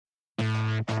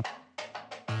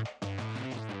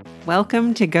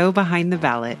Welcome to Go Behind the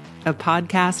Ballot, a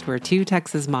podcast where two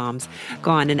Texas moms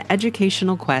go on an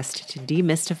educational quest to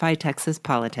demystify Texas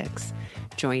politics.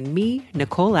 Join me,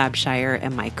 Nicole Abshire,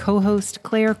 and my co-host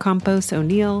Claire Campos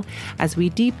O'Neill as we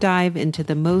deep dive into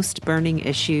the most burning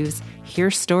issues,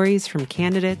 hear stories from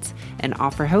candidates, and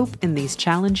offer hope in these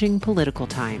challenging political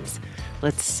times.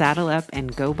 Let's saddle up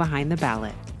and go behind the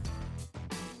ballot.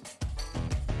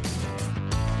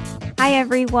 Hi,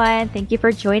 everyone. Thank you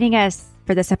for joining us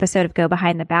for this episode of Go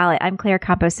Behind the Ballot. I'm Claire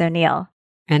Campos O'Neill.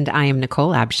 And I am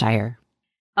Nicole Abshire.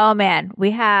 Oh, man.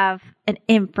 We have an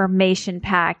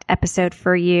information-packed episode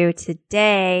for you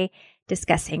today,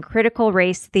 discussing critical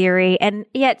race theory and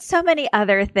yet so many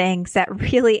other things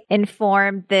that really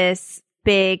inform this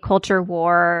big culture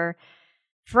war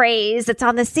phrase that's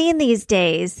on the scene these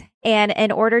days. And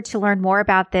in order to learn more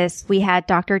about this, we had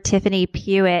Dr. Tiffany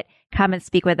Puett come and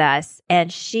speak with us.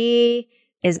 And she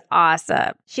is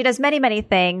awesome. She does many, many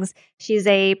things. She's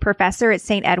a professor at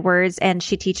St. Edward's and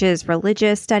she teaches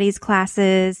religious studies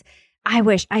classes. I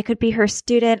wish I could be her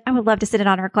student. I would love to sit in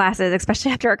on her classes,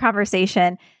 especially after our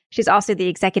conversation. She's also the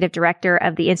executive director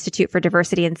of the Institute for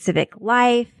Diversity and Civic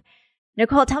Life.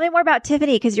 Nicole, tell me more about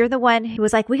Tiffany, because you're the one who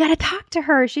was like, we got to talk to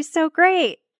her. She's so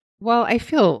great. Well, I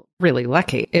feel really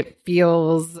lucky. It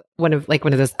feels one of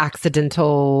those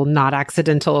accidental, not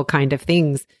accidental kind of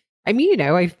things. I mean,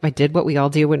 I did what we all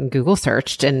do when Google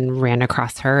searched and ran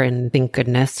across her, and thank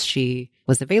goodness she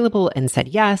was available and said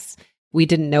yes. We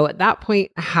didn't know at that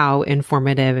point how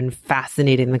informative and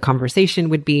fascinating the conversation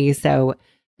would be. So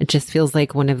it just feels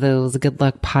like one of those good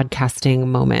luck podcasting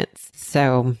moments.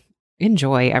 So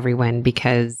enjoy, everyone,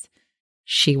 because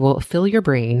she will fill your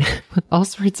brain with all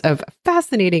sorts of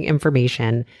fascinating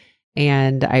information.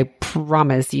 And I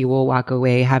promise you will walk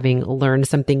away having learned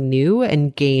something new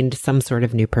and gained some sort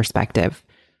of new perspective.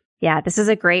 Yeah, this is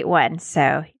a great one.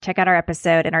 So check out our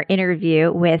episode and our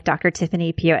interview with Dr.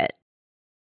 Tiffany Puett.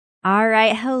 All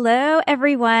right. Hello,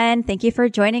 everyone. Thank you for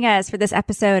joining us for this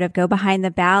episode of Go Behind the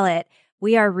Ballot.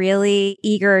 We are really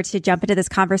eager to jump into this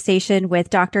conversation with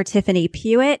Dr. Tiffany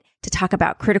Puett to talk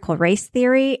about critical race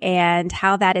theory and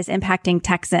how that is impacting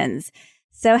Texans.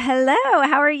 So hello,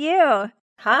 how are you?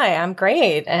 Hi, I'm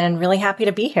great and really happy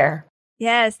to be here.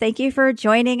 Yes, thank you for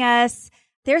joining us.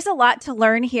 There's a lot to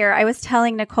learn here. I was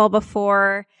telling Nicole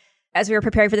before, as we were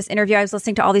preparing for this interview, I was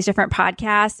listening to all these different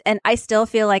podcasts, and I still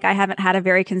feel like I haven't had a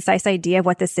very concise idea of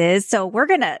what this is. So we're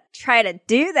going to try to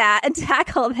do that and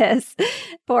tackle this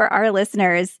for our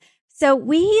listeners. So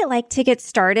we like to get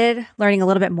started learning a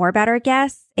little bit more about our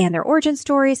guests and their origin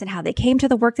stories and how they came to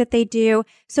the work that they do.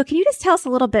 So can you just tell us a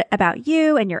little bit about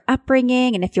you and your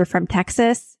upbringing and if you're from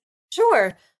Texas?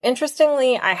 Sure.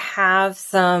 Interestingly, I have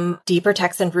some deeper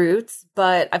Texan roots,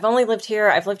 but I've lived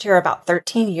here about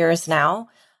 13 years now.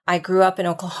 I grew up in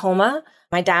Oklahoma.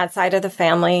 My dad's side of the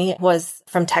family was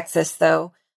from Texas,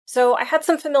 though. So I had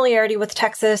some familiarity with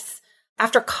Texas.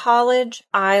 After college,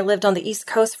 I lived on the East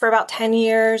Coast for about 10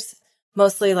 years.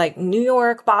 Mostly like New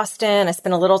York, Boston. I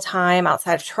spent a little time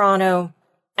outside of Toronto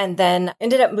and then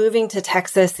ended up moving to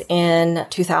Texas in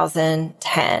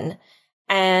 2010.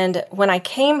 And when I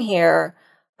came here,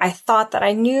 I thought that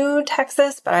I knew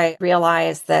Texas, but I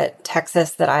realized that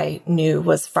Texas that I knew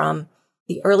was from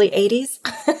the early 80s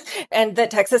and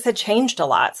that Texas had changed a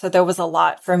lot. So there was a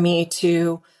lot for me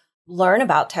to learn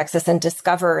about Texas and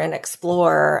discover and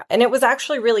explore. And it was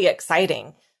actually really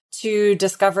exciting to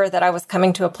discover that I was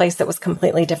coming to a place that was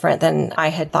completely different than I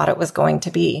had thought it was going to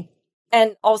be.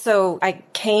 And also, I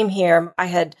came here, I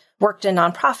had worked in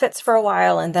nonprofits for a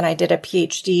while, and then I did a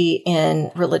PhD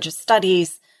in religious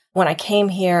studies. When I came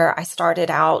here, I started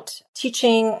out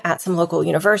teaching at some local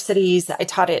universities. I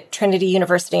taught at Trinity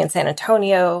University in San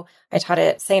Antonio. I taught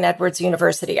at St. Edward's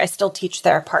University. I still teach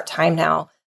there part-time now.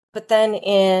 But then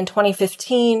in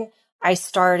 2015, I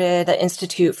started the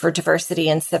Institute for Diversity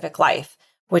and Civic Life,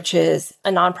 which is a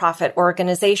nonprofit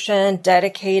organization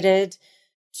dedicated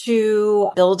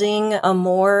to building a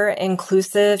more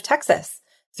inclusive Texas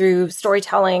through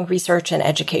storytelling, research, and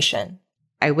education.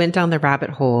 I went down the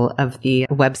rabbit hole of the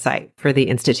website for the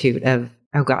Institute of,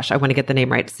 I want to get the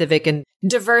name right, Civic and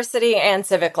Diversity and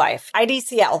Civic Life,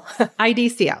 IDCL.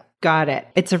 IDCL. Got it.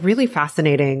 It's a really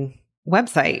fascinating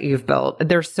website you've built.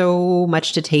 There's so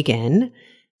much to take in.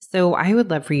 So I would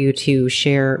love for you to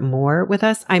share more with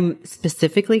us. I'm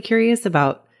specifically curious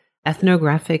about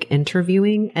ethnographic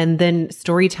interviewing and then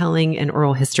storytelling and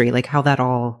oral history, like how that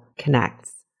all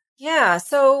connects. Yeah.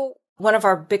 So one of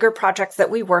our bigger projects that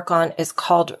we work on is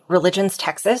called Religions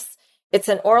Texas. It's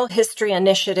an oral history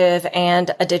initiative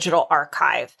and a digital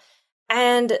archive.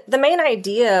 And the main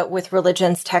idea with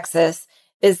Religions Texas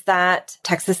is that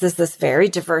Texas is this very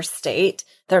diverse state.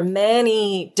 There are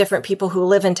many different people who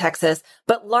live in Texas,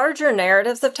 but larger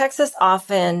narratives of Texas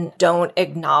often don't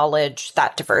acknowledge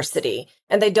that diversity,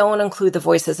 and they don't include the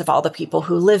voices of all the people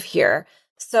who live here.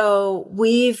 So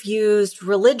we've used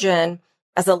religion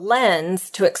as a lens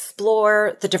to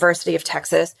explore the diversity of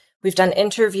Texas. We've done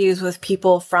interviews with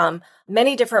people from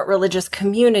many different religious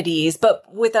communities, but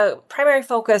with a primary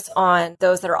focus on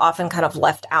those that are often kind of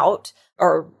left out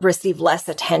or receive less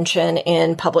attention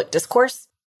in public discourse.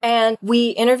 And we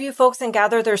interview folks and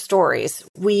gather their stories.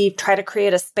 We try to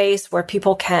create a space where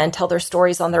people can tell their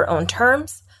stories on their own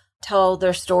terms, tell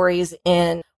their stories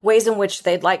in ways in which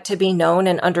they'd like to be known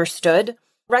and understood,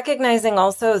 recognizing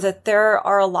also that there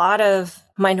are a lot of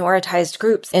minoritized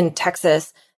groups in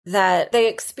Texas that they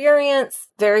experience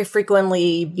very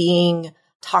frequently being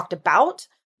talked about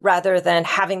rather than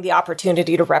having the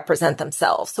opportunity to represent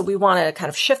themselves. So we want to kind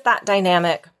of shift that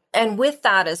dynamic. And with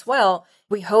that as well,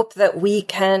 we hope that we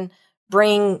can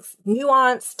bring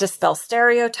nuance, dispel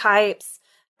stereotypes,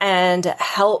 and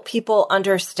help people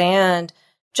understand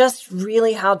just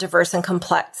really how diverse and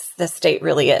complex this state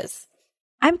really is.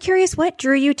 I'm curious, what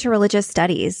drew you to religious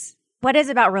studies? What is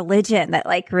it about religion that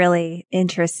really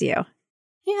interests you?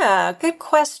 Yeah, good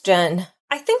question.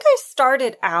 I think I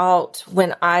started out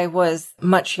when I was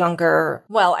much younger.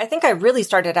 Well, I think I really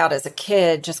started out as a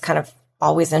kid, just kind of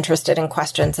always interested in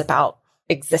questions about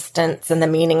existence and the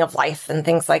meaning of life and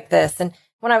things like this. And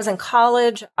when I was in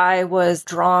college, I was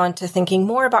drawn to thinking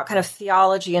more about kind of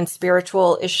theology and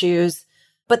spiritual issues.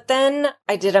 But then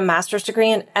I did a master's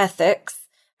degree in ethics.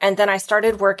 And then I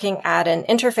started working at an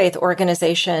interfaith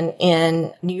organization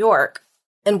in New York.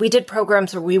 And we did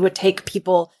programs where we would take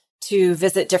people to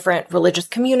visit different religious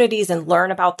communities and learn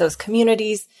about those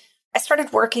communities. I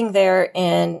started working there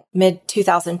in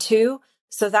mid-2002.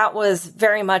 So that was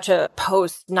very much a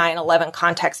post 9/11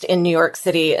 context in New York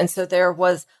City. And so there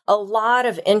was a lot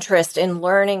of interest in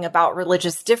learning about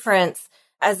religious difference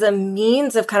as a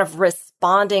means of kind of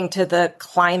responding to the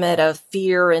climate of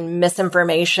fear and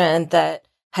misinformation that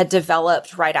had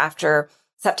developed right after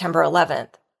September 11th.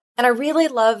 And I really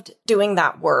loved doing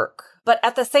that work. But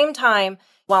at the same time,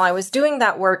 while I was doing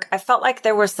that work, I felt like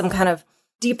there were some kind of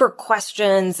deeper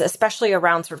questions, especially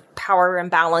around sort of power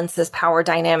imbalances, power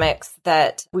dynamics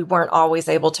that we weren't always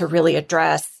able to really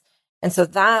address. And so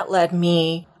that led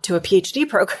me to a PhD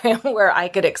program where I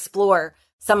could explore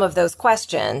some of those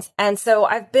questions. And so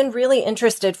I've been really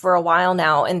interested for a while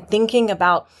now in thinking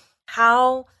about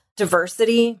how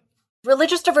diversity,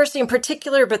 religious diversity in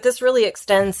particular, but this really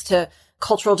extends to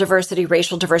cultural diversity,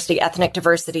 racial diversity, ethnic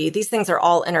diversity. These things are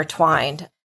all intertwined.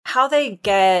 How they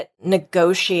get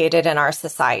negotiated in our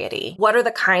society. What are the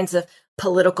kinds of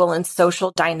political and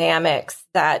social dynamics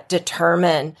that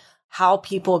determine how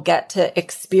people get to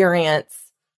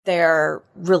experience their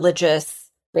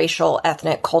religious, racial,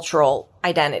 ethnic, cultural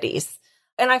identities?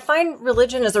 And I find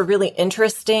religion is a really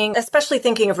interesting, especially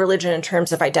thinking of religion in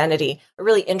terms of identity, a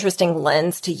really interesting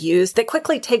lens to use that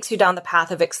quickly takes you down the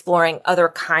path of exploring other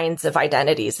kinds of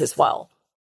identities as well.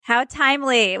 How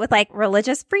timely with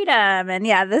religious freedom and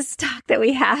this talk that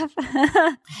we have.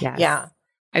 Yes. Yeah.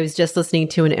 I was just listening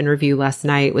to an interview last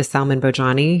night with Salman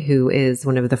Bojani, who is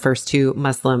one of the first 2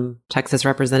 Muslim Texas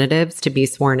representatives to be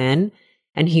sworn in.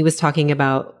 And he was talking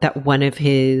about that one of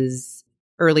his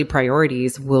early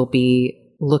priorities will be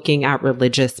looking at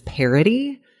religious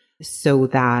parity so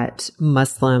that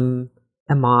Muslim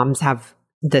imams have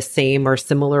the same or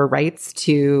similar rights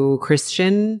to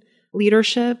Christian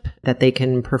leadership, that they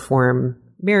can perform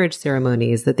marriage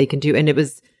ceremonies, that they can do. And it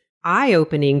was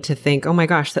eye-opening to think, oh my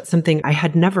gosh, that's something I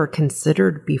had never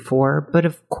considered before. But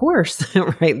of course,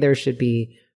 right, there should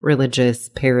be religious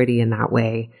parity in that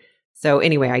way. So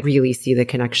anyway, I really see the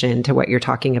connection to what you're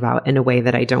talking about in a way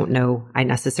that I don't know I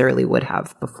necessarily would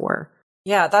have before.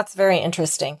 Yeah, that's very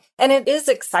interesting. And it is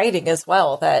exciting as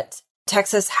well that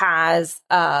Texas has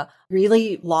a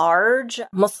really large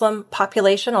Muslim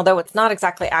population, although it's not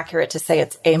exactly accurate to say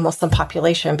it's a Muslim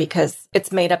population because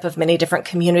it's made up of many different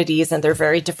communities and they're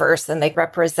very diverse and they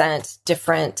represent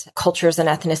different cultures and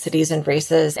ethnicities and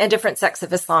races and different sects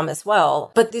of Islam as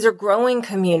well. But these are growing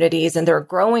communities and they're a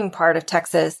growing part of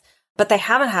Texas, but they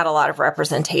haven't had a lot of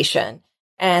representation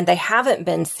and they haven't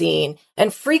been seen.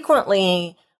 And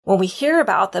frequently, when we hear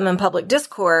about them in public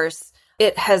discourse,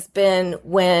 it has been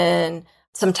when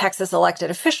some Texas elected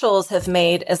officials have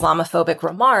made Islamophobic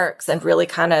remarks and really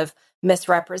kind of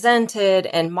misrepresented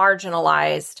and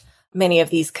marginalized many of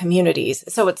these communities.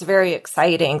 So it's very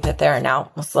exciting that there are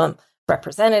now Muslim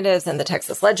representatives in the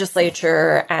Texas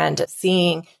legislature and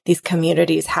seeing these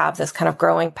communities have this kind of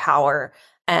growing power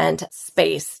and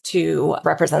space to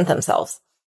represent themselves.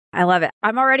 I love it.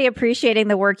 I'm already appreciating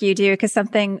the work you do because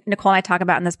something Nicole and I talk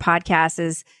about in this podcast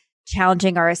is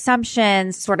challenging our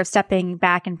assumptions, sort of stepping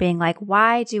back and being like,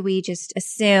 why do we just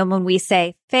assume when we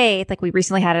say faith, like we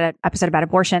recently had an episode about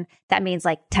abortion, that means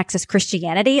like Texas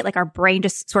Christianity, like our brain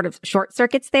just sort of short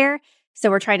circuits there. So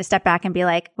we're trying to step back and be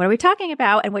like, what are we talking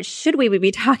about? And what should we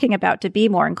be talking about to be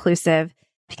more inclusive?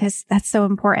 Because that's so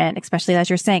important, especially as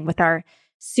you're saying, with our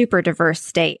super diverse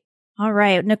state. All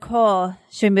right, Nicole,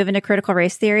 should we move into critical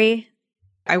race theory?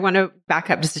 I want to back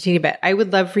up just a teeny bit. I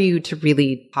would love for you to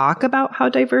really talk about how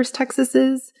diverse Texas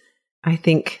is. I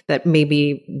think that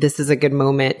maybe this is a good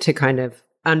moment to kind of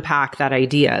unpack that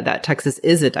idea that Texas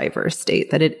is a diverse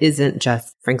state, that it isn't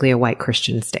just, frankly, a white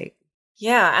Christian state.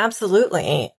 Yeah,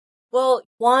 absolutely. Well,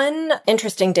 one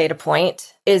interesting data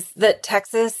point is that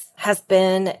Texas has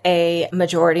been a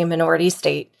majority-minority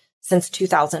state since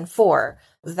 2004.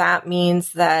 That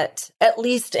means that, at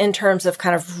least in terms of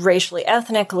kind of racially,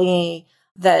 ethnically,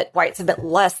 that whites have been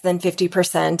less than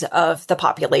 50% of the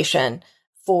population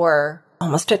for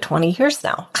almost 20 years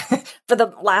now, for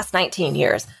the last 19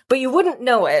 years. But you wouldn't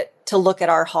know it to look at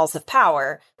our halls of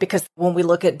power, because when we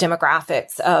look at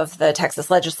demographics of the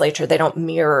Texas legislature, they don't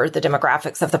mirror the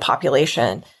demographics of the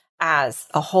population as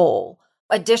a whole.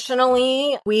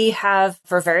 Additionally, we have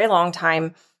for a very long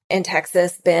time in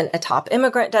Texas been a top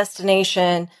immigrant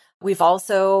destination. We've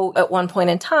also, at one point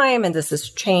in time, and this has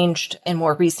changed in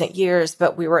more recent years,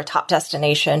 but we were a top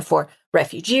destination for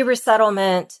refugee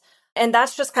resettlement. And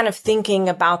that's just kind of thinking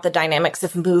about the dynamics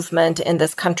of movement in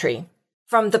this country.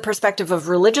 From the perspective of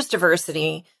religious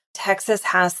diversity, Texas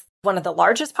has one of the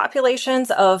largest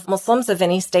populations of Muslims of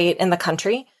any state in the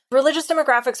country. Religious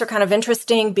demographics are kind of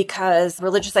interesting because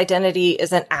religious identity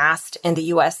isn't asked in the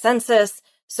U.S. Census.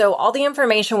 So all the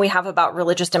information we have about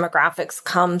religious demographics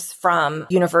comes from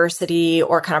university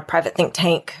or kind of private think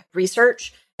tank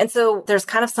research. And so there's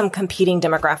kind of some competing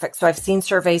demographics. So I've seen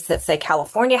surveys that say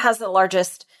California has the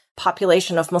largest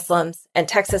population of Muslims and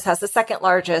Texas has the second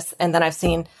largest. And then I've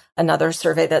seen another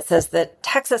survey that says that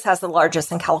Texas has the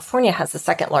largest and California has the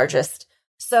second largest.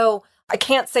 So I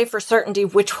can't say for certainty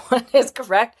which one is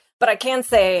correct, but I can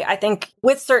say, I think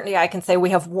with certainty, I can say we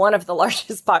have one of the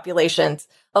largest populations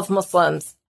of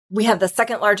Muslims. We have the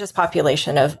second largest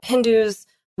population of Hindus.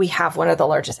 We have one of the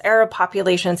largest Arab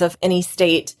populations of any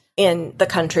state in the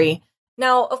country.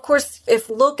 Now, of course, if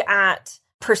we look at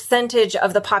percentage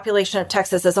of the population of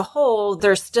Texas as a whole,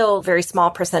 there's still a very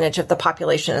small percentage of the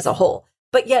population as a whole.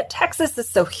 But yet Texas is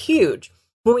so huge.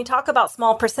 When we talk about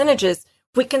small percentages,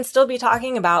 we can still be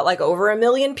talking about like over 1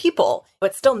 million people,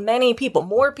 but still many people,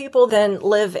 more people than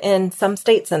live in some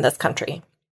states in this country.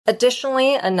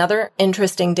 Additionally, another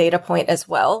interesting data point as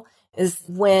well is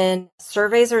when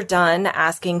surveys are done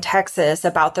asking Texas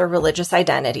about their religious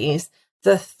identities,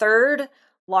 the third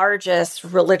largest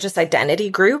religious identity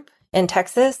group in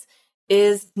Texas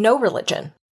is no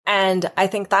religion. And I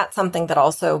think that's something that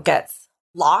also gets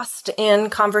lost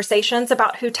in conversations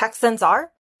about who Texans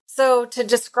are. So to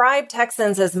describe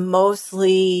Texans as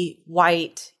mostly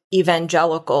white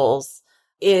evangelicals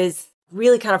is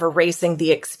really kind of erasing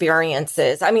the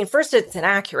experiences. I mean, first, it's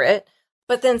inaccurate.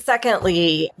 But then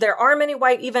secondly, there are many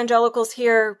white evangelicals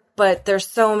here, but there's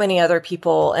so many other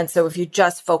people. And so if you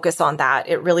just focus on that,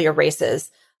 it really erases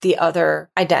the other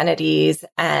identities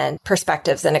and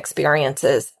perspectives and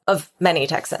experiences of many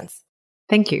Texans.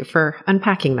 Thank you for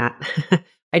unpacking that.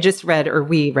 I just read, or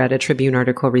we read a Tribune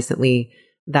article recently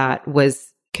that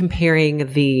was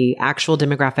comparing the actual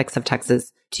demographics of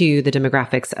Texas to the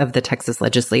demographics of the Texas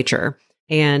legislature.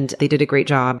 And they did a great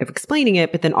job of explaining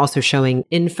it, but then also showing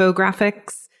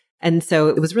infographics. And so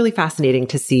it was really fascinating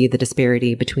to see the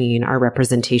disparity between our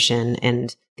representation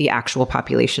and the actual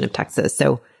population of Texas.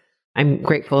 So I'm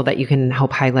grateful that you can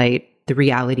help highlight the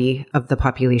reality of the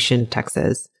population of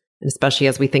Texas, and especially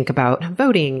as we think about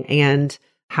voting and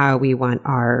how we want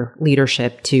our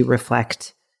leadership to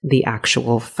reflect the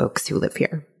actual folks who live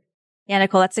here. Yeah,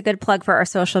 Nicole, that's a good plug for our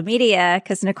social media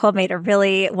because Nicole made a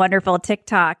really wonderful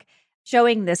TikTok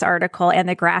showing this article and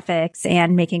the graphics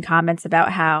and making comments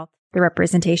about how the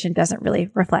representation doesn't really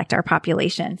reflect our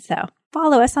population. So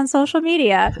follow us on social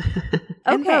media.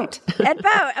 And vote. And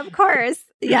vote, of course.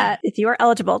 Yeah, if you are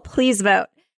eligible, please vote.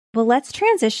 Well, let's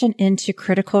transition into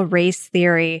critical race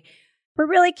theory. We're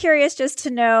really curious just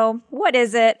to know, what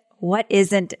is it? What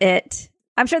isn't it?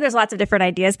 I'm sure there's lots of different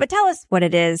ideas, but tell us what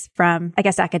it is from, I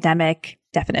guess, academic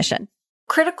definition.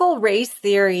 Critical race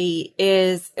theory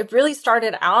it really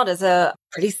started out as a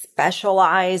pretty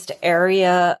specialized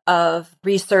area of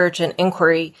research and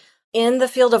inquiry in the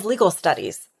field of legal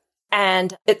studies.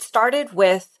 And it started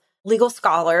with legal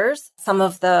scholars. Some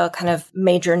of the kind of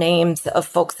major names of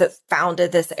folks that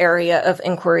founded this area of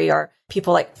inquiry are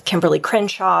people like Kimberly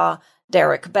Crenshaw,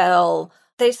 Derek Bell.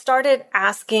 They started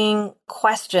asking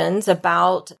questions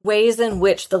about ways in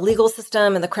which the legal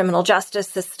system and the criminal justice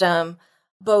system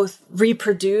both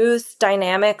reproduce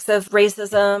dynamics of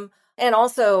racism and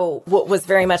also what was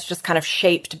very much just kind of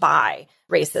shaped by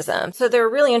racism. So they're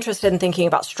really interested in thinking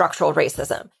about structural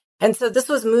racism. And so this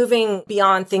was moving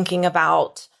beyond thinking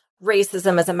about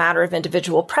racism as a matter of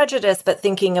individual prejudice, but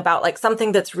thinking about like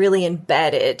something that's really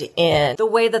embedded in the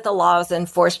way that the law is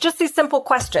enforced. Just these simple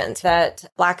questions that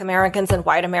Black Americans and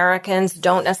white Americans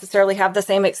don't necessarily have the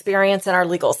same experience in our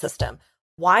legal system.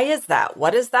 Why is that?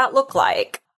 What does that look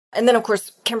like? And then, of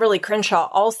course, Kimberly Crenshaw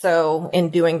also, in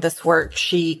doing this work,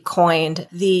 she coined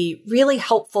the really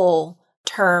helpful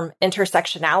term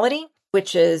intersectionality,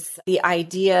 which is the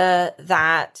idea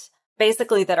that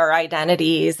basically that our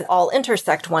identities all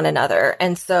intersect one another.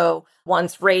 And so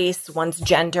one's race, one's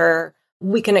gender,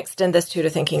 we can extend this to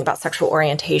thinking about sexual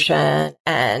orientation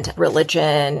and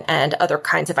religion and other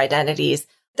kinds of identities,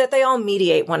 that they all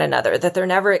mediate one another, that they're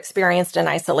never experienced in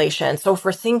isolation. So if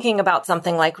we're thinking about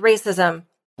something like racism,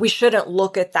 we shouldn't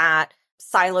look at that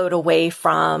siloed away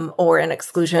from or in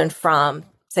exclusion from,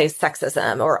 say,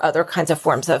 sexism or other kinds of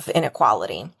forms of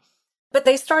inequality. But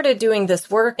they started doing this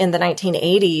work in the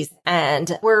 1980s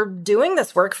and were doing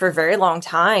this work for a very long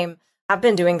time. I've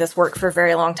been doing this work for a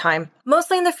very long time,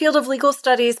 mostly in the field of legal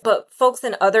studies, but folks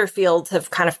in other fields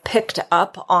have kind of picked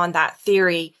up on that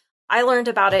theory. I learned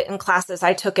about it in classes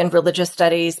I took in religious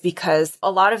studies because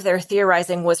a lot of their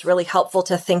theorizing was really helpful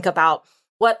to think about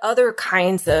what other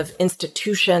kinds of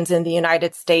institutions in the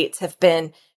United States have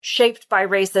been shaped by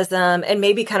racism and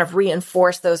maybe kind of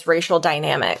reinforce those racial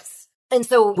dynamics. And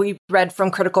so we read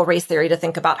from critical race theory to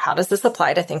think about how does this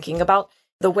apply to thinking about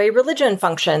the way religion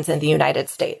functions in the United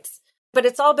States. But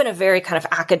it's all been a very kind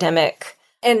of academic,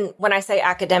 and when I say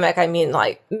academic, I mean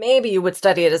like maybe you would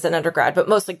study it as an undergrad, but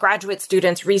mostly graduate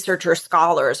students, researchers,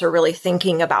 scholars are really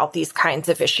thinking about these kinds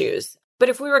of issues. But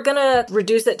if we were going to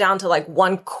reduce it down to like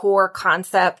one core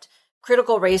concept,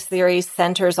 critical race theory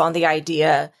centers on the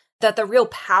idea that the real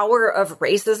power of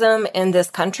racism in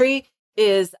this country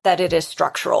is that it is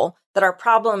structural, that our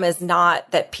problem is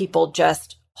not that people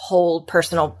just hold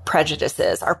personal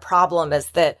prejudices. Our problem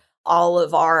is that all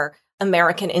of our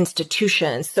American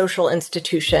institutions, social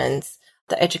institutions,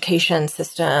 the education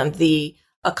system, the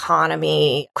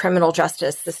economy, criminal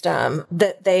justice system,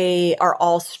 that they are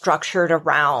all structured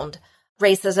around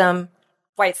racism,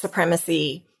 white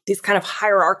supremacy, these kind of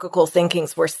hierarchical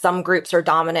thinkings where some groups are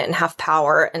dominant and have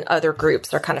power and other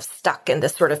groups are kind of stuck in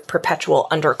this sort of perpetual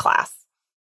underclass.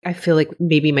 I feel like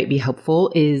maybe might be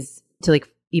helpful is to like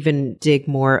even dig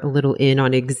more a little in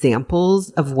on examples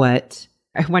of what,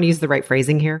 I want to use the right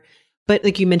phrasing here, but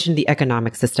like you mentioned the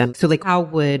economic system. So like how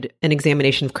would an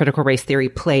examination of critical race theory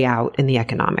play out in the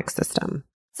economic system?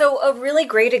 So a really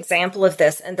great example of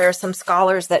this, and there are some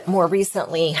scholars that more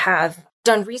recently have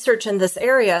done research in this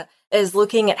area, is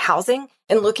looking at housing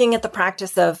and looking at the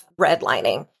practice of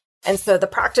redlining. And so the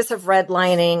practice of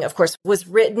redlining, of course, was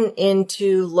written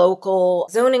into local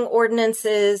zoning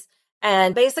ordinances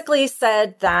and basically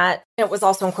said that it was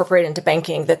also incorporated into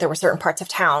banking, that there were certain parts of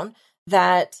town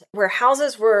that where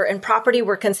houses were and property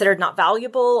were considered not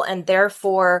valuable, and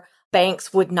therefore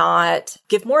banks would not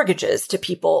give mortgages to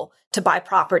people to buy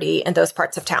property in those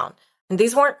parts of town. And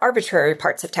these weren't arbitrary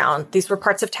parts of town. These were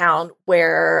parts of town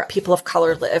where people of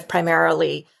color live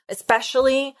primarily,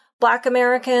 especially Black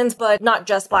Americans, but not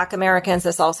just Black Americans.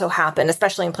 This also happened,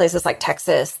 especially in places like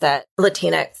Texas, that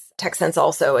Latinx Texans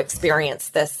also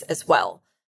experienced this as well.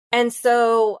 And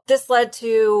so this led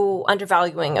to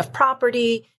undervaluing of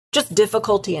property, just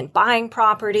difficulty in buying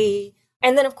property.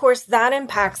 And then, of course, that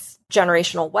impacts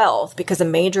generational wealth because a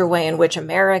major way in which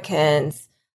Americans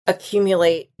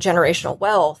accumulate generational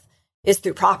wealth is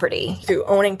through property, through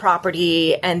owning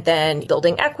property and then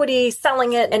building equity,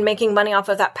 selling it and making money off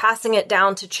of that, passing it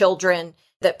down to children,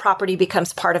 that property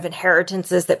becomes part of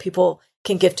inheritances that people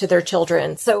can give to their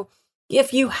children. So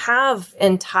if you have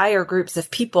entire groups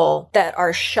of people that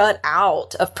are shut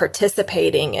out of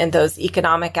participating in those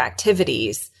economic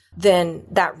activities, then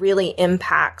that really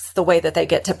impacts the way that they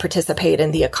get to participate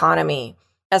in the economy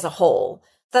as a whole.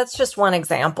 That's just one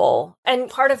example. And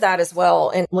part of that as well,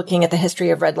 in looking at the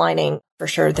history of redlining, for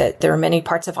sure that there are many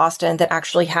parts of Austin that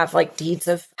actually have like deeds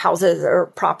of houses or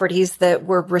properties that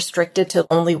were restricted to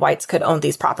only whites could own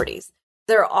these properties.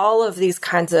 There are all of these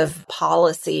kinds of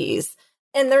policies,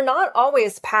 and they're not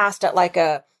always passed at like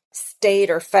a state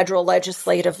or federal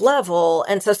legislative level.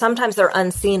 And so sometimes they're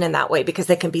unseen in that way because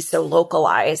they can be so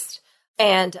localized.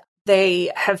 And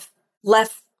They have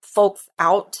left folks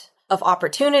out of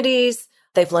opportunities.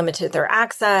 They've limited their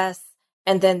access.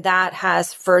 And then that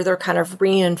has further kind of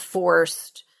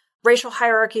reinforced racial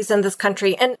hierarchies in this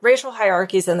country. And racial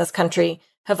hierarchies in this country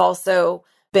have also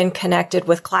been connected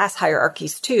with class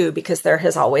hierarchies too, because there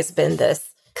has always been this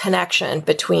connection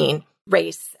between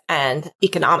race and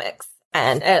economics,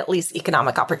 and at least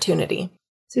economic opportunity.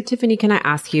 So Tiffany, can I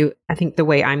ask you, I think the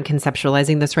way I'm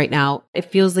conceptualizing this right now, it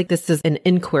feels like this is an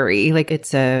inquiry, like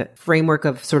it's a framework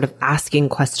of sort of asking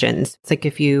questions. It's like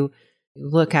if you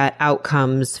look at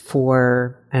outcomes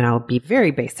for, and I'll be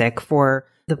very basic, for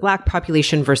the Black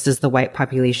population versus the white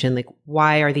population, like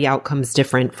why are the outcomes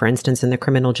different, for instance, in the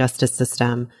criminal justice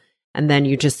system? And then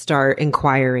you just start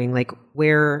inquiring, like,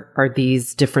 where are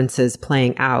these differences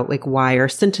playing out? Like, why are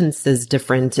sentences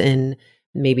different in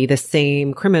maybe the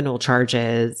same criminal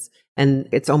charges? And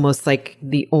it's almost like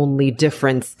the only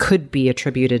difference could be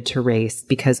attributed to race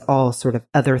because all sort of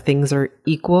other things are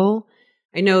equal.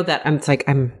 I know that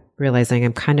I'm realizing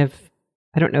I'm kind of,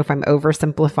 I don't know if I'm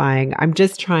oversimplifying. I'm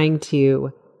just trying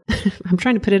to, I'm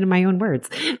trying to put it in my own words.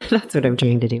 That's what I'm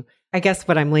trying to do. I guess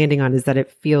what I'm landing on is that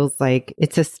it feels like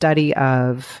it's a study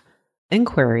of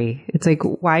inquiry. It's like,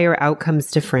 why are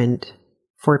outcomes different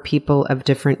for people of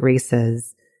different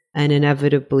races? And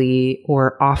inevitably,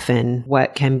 or often,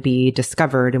 what can be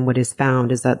discovered and what is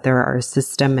found is that there are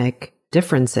systemic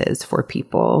differences for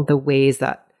people. The ways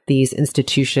that these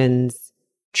institutions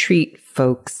treat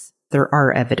folks, there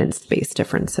are evidence-based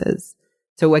differences.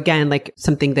 So again, like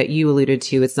something that you alluded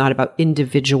to, it's not about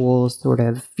individual sort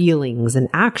of feelings and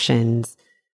actions.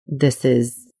 This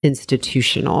is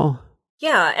institutional.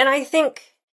 Yeah. And I think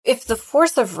if the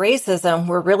force of racism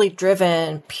were really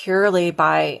driven purely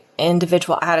by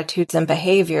individual attitudes and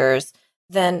behaviors,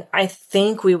 then I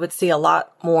think we would see a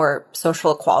lot more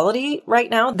social equality right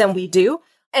now than we do.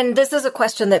 And this is a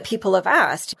question that people have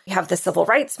asked. We have the civil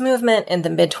rights movement in the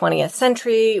mid-20th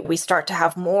century. We start to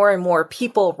have more and more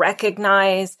people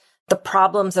recognize the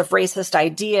problems of racist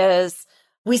ideas.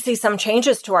 We see some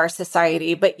changes to our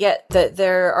society, but yet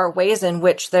there are ways in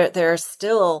which there's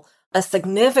still a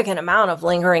significant amount of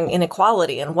lingering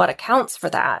inequality, and what accounts for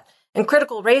that. And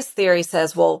critical race theory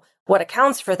says, well, what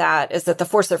accounts for that is that the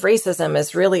force of racism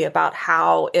is really about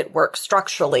how it works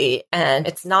structurally. And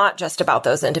it's not just about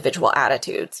those individual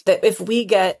attitudes. That if we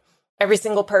get every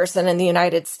single person in the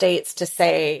United States to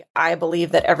say, I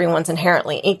believe that everyone's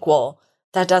inherently equal,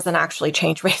 that doesn't actually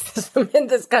change racism in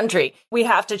this country. We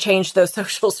have to change those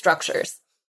social structures.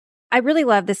 I really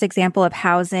love this example of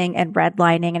housing and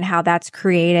redlining and how that's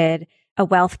created a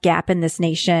wealth gap in this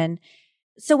nation.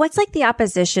 So what's like the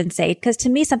opposition say? Because to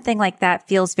me, something like that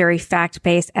feels very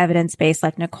fact-based, evidence-based,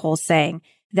 like Nicole's saying,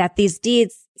 that these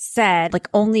deeds said like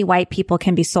only white people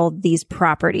can be sold these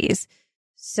properties.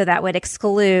 So that would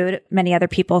exclude many other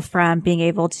people from being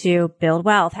able to build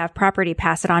wealth, have property,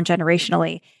 pass it on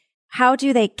generationally. How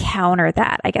do they counter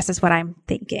that, I guess is what I'm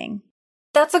thinking.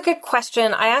 That's a good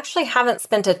question. I actually haven't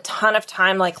spent a ton of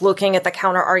time like looking at the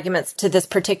counter arguments to this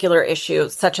particular issue,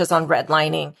 such as on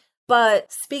redlining.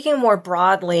 But speaking more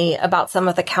broadly about some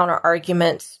of the counter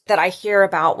arguments that I hear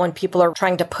about when people are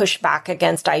trying to push back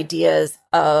against ideas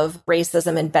of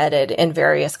racism embedded in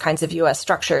various kinds of U.S.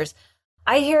 structures,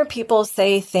 I hear people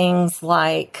say things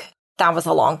like, that was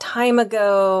a long time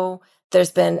ago.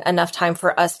 There's been enough time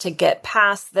for us to get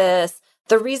past this.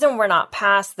 The reason we're not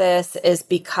past this is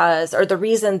because, or the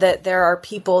reason that there are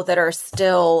people that are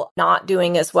still not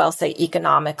doing as well, say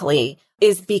economically,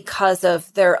 is because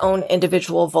of their own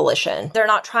individual volition. They're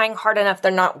not trying hard enough.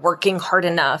 They're not working hard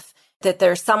enough, that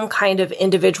there's some kind of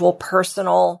individual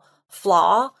personal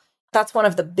flaw. That's one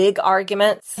of the big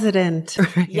arguments.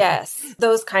 Right. Yes,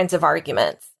 those kinds of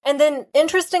arguments. And then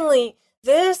interestingly,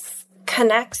 this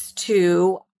connects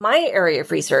to my area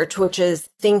of research, which is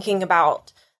thinking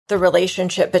about the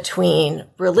relationship between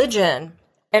religion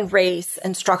and race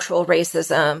and structural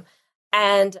racism.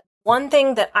 And one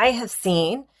thing that I have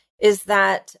seen is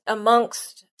that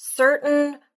amongst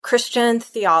certain Christian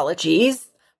theologies,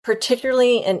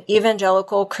 particularly in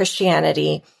evangelical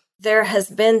Christianity, there has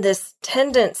been this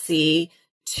tendency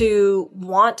to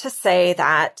want to say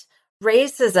that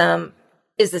racism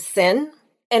is a sin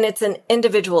and it's an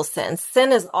individual sin.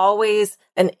 Sin is always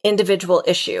an individual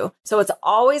issue. So it's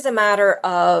always a matter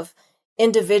of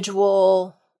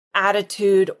individual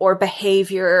attitude or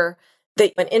behavior,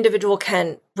 that an individual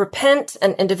can repent,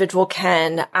 an individual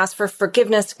can ask for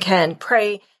forgiveness, can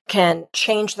pray, can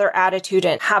change their attitude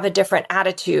and have a different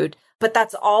attitude. But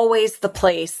that's always the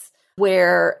place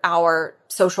where our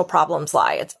social problems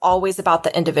lie. It's always about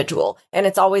the individual, and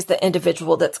it's always the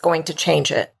individual that's going to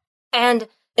change it. And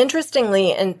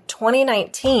Interestingly, in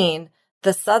 2019,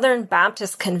 the Southern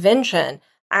Baptist Convention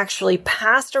actually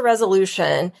passed a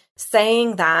resolution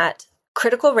saying that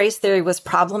critical race theory was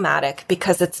problematic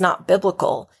because it's not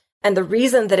biblical. And the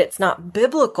reason that it's not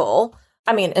biblical,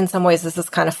 I mean, in some ways, this is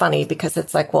kind of funny because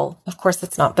it's like, well, of course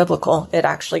it's not biblical. It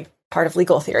actually part of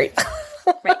legal theory.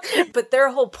 Right. But their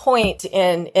whole point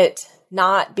in it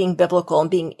not being biblical and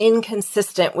being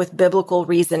inconsistent with biblical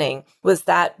reasoning was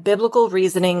that biblical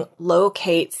reasoning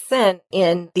locates sin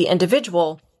in the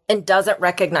individual and doesn't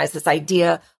recognize this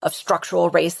idea of structural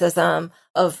racism,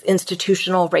 of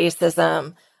institutional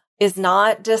racism, is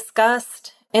not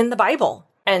discussed in the Bible.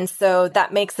 And so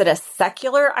that makes it a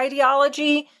secular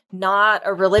ideology, not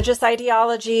a religious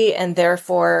ideology, and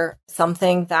therefore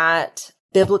something that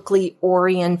biblically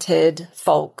oriented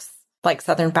folks like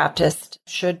Southern Baptists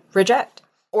should reject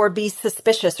or be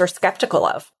suspicious or skeptical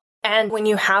of. And when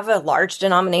you have a large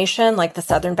denomination like the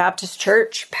Southern Baptist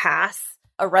Church pass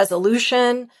a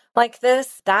resolution like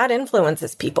this, that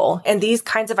influences people. And these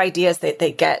kinds of ideas that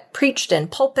they get preached in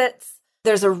pulpits.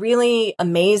 There's a really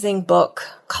amazing book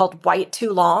called White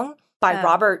Too Long by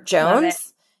Robert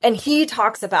Jones. And he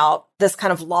talks about this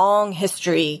kind of long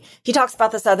history. He talks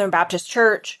about the Southern Baptist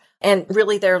Church and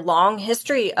really their long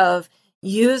history of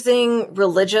using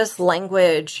religious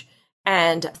language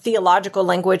and theological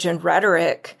language and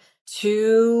rhetoric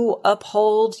to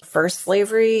uphold first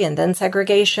slavery and then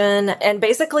segregation and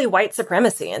basically white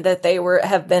supremacy, and that they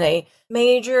have been a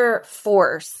major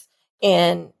force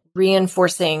in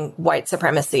reinforcing white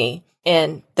supremacy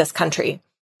in this country.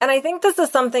 And I think this is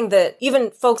something that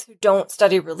even folks who don't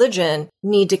study religion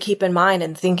need to keep in mind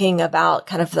in thinking about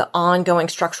kind of the ongoing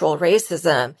structural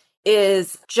racism,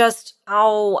 is just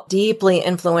how deeply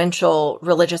influential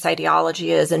religious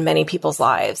ideology is in many people's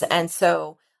lives. And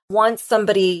so once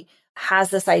somebody has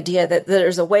this idea that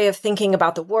there's a way of thinking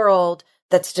about the world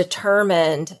that's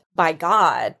determined by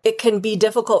God, it can be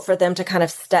difficult for them to kind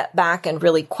of step back and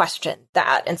really question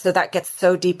that. And so that gets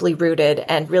so deeply rooted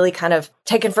and really kind of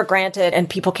taken for granted, and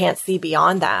people can't see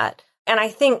beyond that. And I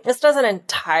think this doesn't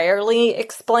entirely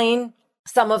explain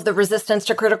some of the resistance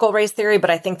to critical race theory, but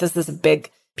I think this is a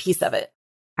big piece of it.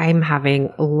 I'm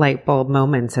having light bulb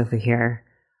moments over here.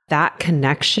 That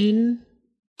connection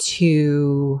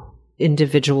to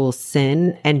individual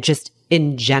sin and just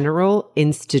in general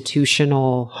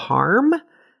institutional harm,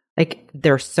 like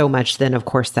there's so much then, of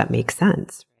course, that makes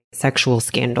sense. Sexual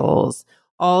scandals,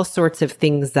 all sorts of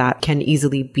things that can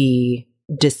easily be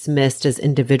dismissed as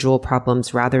individual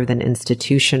problems rather than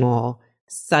institutional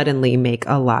suddenly make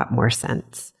a lot more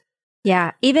sense.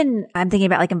 Yeah. Even I'm thinking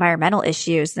about like environmental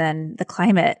issues than the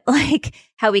climate, like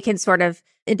how we can sort of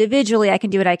individually, I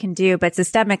can do what I can do, but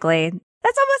systemically,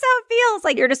 that's almost how it feels.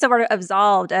 Like you're just sort of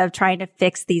absolved of trying to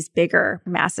fix these bigger,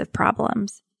 massive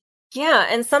problems. Yeah.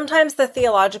 And sometimes the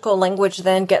theological language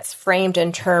then gets framed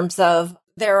in terms of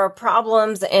there are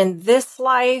problems in this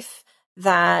life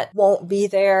that won't be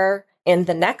there in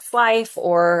the next life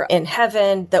or in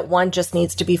heaven, that one just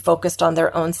needs to be focused on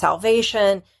their own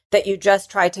salvation, that you just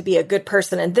try to be a good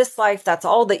person in this life. That's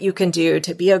all that you can do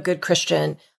to be a good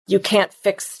Christian. You can't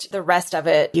fix the rest of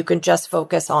it. You can just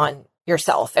focus on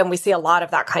yourself. And we see a lot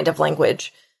of that kind of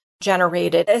language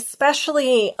generated,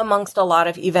 especially amongst a lot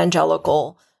of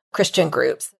evangelical Christian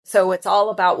groups. So it's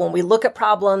all about when we look at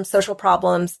problems, social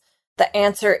problems, the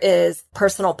answer is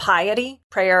personal piety,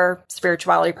 prayer,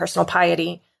 spirituality, personal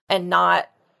piety, and not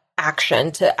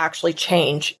action to actually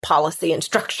change policy and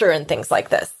structure and things like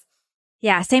this.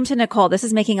 Yeah, same to Nicole. This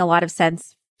is making a lot of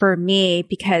sense for me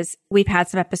because we've had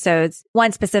some episodes.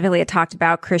 One specifically had talked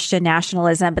about Christian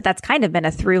nationalism, but that's kind of been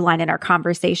a through line in our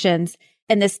conversations.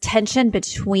 And this tension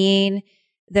between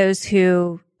those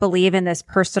who believe in this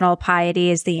personal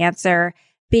piety is the answer,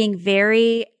 being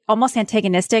very almost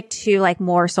antagonistic to like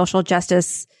more social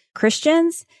justice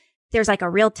Christians. There's like a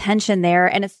real tension there.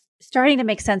 And it's starting to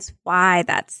make sense why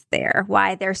that's there,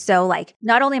 why they're so like,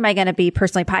 not only am I going to be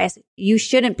personally pious, you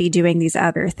shouldn't be doing these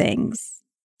other things.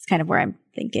 It's kind of where I'm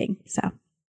thinking. So,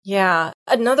 yeah.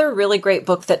 Another really great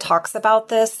book that talks about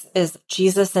this is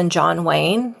Jesus and John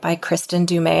Wayne by Kristen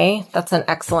Dumais. That's an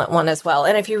excellent one as well.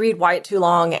 And if you read White Too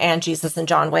Long and Jesus and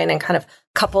John Wayne and kind of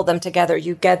couple them together,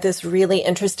 you get this really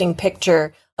interesting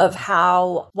picture of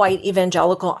how white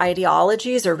evangelical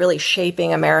ideologies are really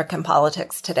shaping American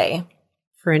politics today.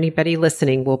 For anybody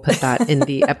listening, we'll put that in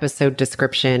the episode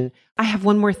description. I have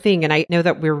one more thing, and I know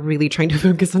that we're really trying to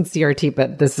focus on CRT,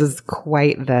 but this is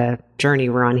quite the journey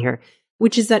we're on here,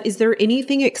 which is that, is there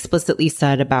anything explicitly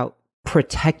said about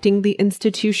protecting the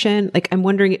institution? Like, I'm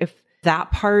wondering if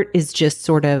that part is just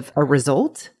sort of a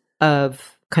result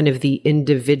of kind of the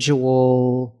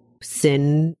individual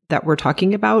sin that we're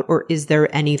talking about? Or is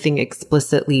there anything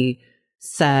explicitly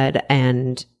said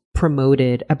and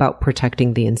promoted about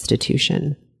protecting the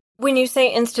institution? When you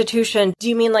say institution, do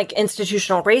you mean like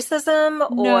institutional racism?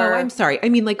 Or No, I'm sorry. I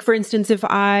mean, like, for instance, if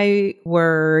I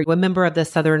were a member of the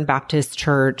Southern Baptist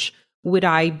Church, would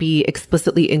I be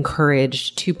explicitly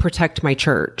encouraged to protect my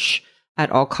church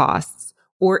at all costs?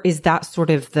 Or is that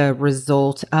sort of the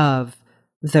result of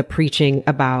the preaching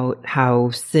about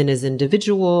how sin is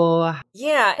individual?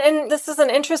 Yeah. And this is an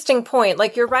interesting point.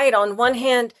 Like, you're right. On one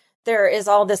hand, there is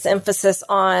all this emphasis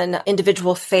on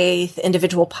individual faith,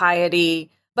 individual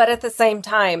piety. But at the same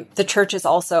time, the church is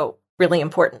also really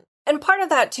important. And part of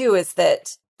that, too, is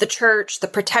that the church, the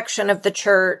protection of the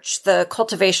church, the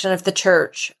cultivation of the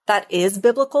church, that is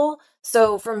biblical.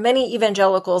 So for many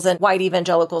evangelicals and white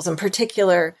evangelicals in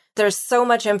particular, there's so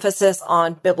much emphasis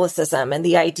on biblicism and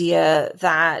the idea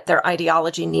that their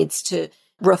ideology needs to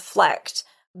reflect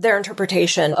their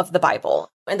interpretation of the Bible.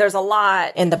 And there's a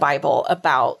lot in the Bible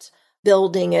about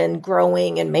building and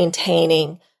growing and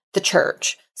maintaining the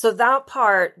church. So that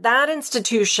part, that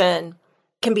institution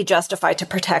can be justified to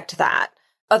protect that.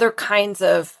 Other kinds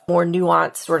of more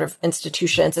nuanced sort of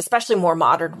institutions, especially more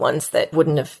modern ones that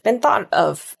wouldn't have been thought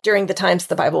of during the times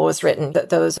the Bible was written, that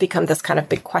those become this kind of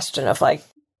big question of like,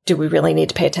 do we really need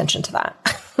to pay attention to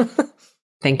that?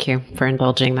 Thank you for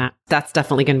indulging that. That's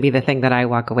definitely going to be the thing that I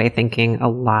walk away thinking a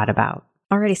lot about.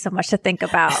 Already so much to think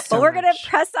about, but we're going to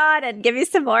press on and give you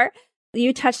some more.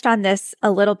 You touched on this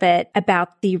a little bit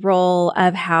about the role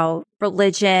of how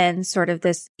religion, sort of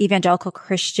this evangelical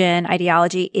Christian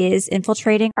ideology, is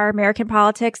infiltrating our American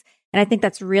politics. And I think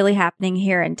that's really happening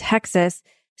here in Texas.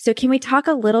 So can we talk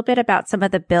a little bit about some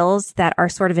of the bills that are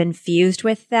sort of infused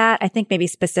with that? I think maybe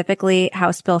specifically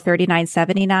House Bill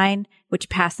 3979, which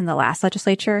passed in the last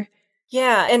legislature.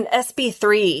 Yeah, and SB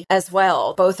 3 as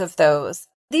well, both of those.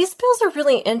 These bills are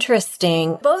really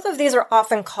interesting. Both of these are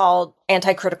often called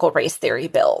anti-critical race theory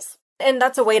bills, and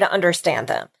that's a way to understand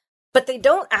them. But they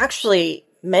don't actually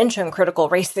mention critical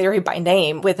race theory by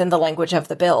name within the language of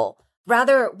the bill.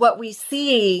 Rather, what we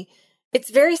see, it's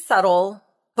very subtle,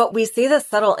 but we see the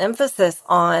subtle emphasis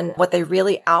on what they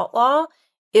really outlaw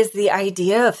is the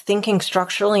idea of thinking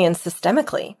structurally and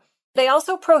systemically. They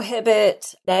also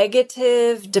prohibit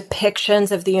negative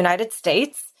depictions of the United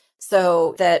States,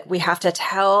 so that we have to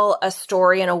tell a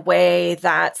story in a way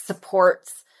that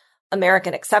supports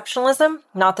American exceptionalism.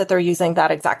 Not that they're using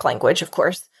that exact language, of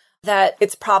course. That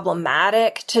it's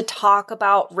problematic to talk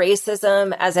about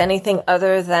racism as anything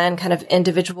other than kind of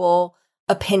individual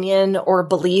opinion or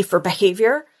belief or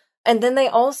behavior. And then they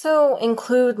also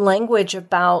include language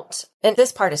about, and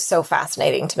this part is so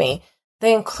fascinating to me,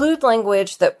 they include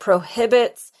language that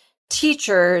prohibits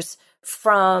teachers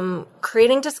from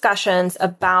creating discussions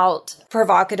about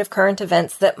provocative current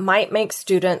events that might make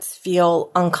students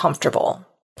feel uncomfortable.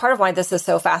 Part of why this is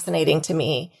so fascinating to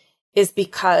me is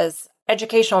because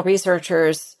educational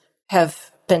researchers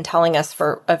have been telling us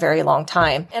for a very long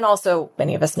time, and also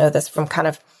many of us know this from kind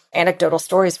of anecdotal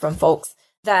stories from folks,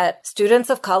 that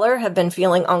students of color have been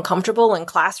feeling uncomfortable in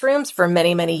classrooms for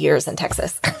many, many years in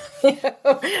Texas.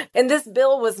 And this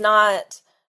bill was not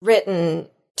written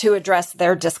to address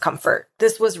their discomfort.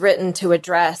 This was written to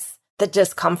address the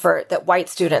discomfort that white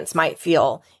students might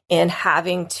feel in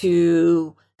having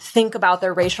to think about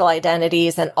their racial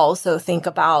identities and also think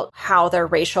about how their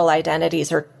racial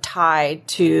identities are tied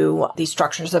to these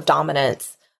structures of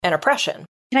dominance and oppression.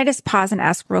 Can I just pause and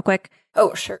ask real quick?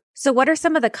 Oh, sure. So what are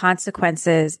some of the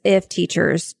consequences if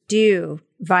teachers do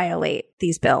violate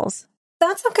these bills?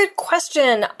 That's a good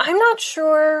question. I'm not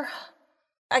sure.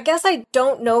 I guess I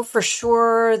don't know for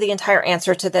sure the entire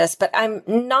answer to this, but I'm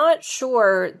not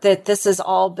sure that this has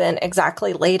all been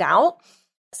exactly laid out.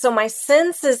 So my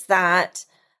sense is that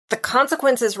the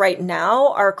consequences right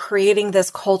now are creating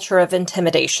this culture of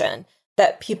intimidation,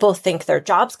 that people think their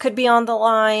jobs could be on the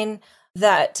line,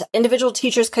 that individual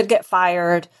teachers could get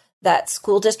fired, that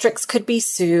school districts could be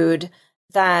sued,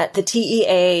 that the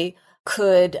TEA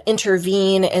could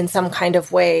intervene in some kind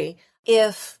of way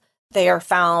if they are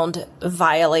found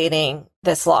violating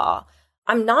this law.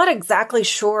 I'm not exactly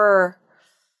sure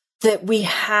that we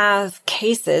have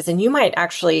cases, and you might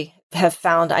actually have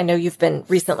found, I know you've been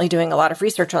recently doing a lot of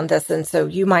research on this, and so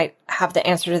you might have the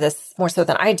answer to this more so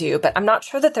than I do, but I'm not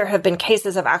sure that there have been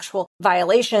cases of actual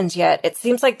violations yet. It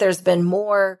seems like there's been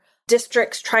more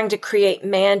districts trying to create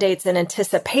mandates in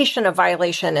anticipation of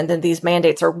violation, and then these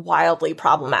mandates are wildly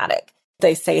problematic.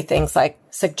 They say things like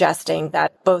suggesting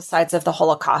that both sides of the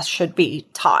Holocaust should be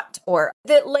taught, or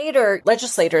that later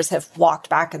legislators have walked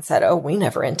back and said, oh, we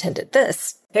never intended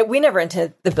this, that we never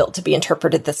intended the bill to be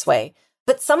interpreted this way.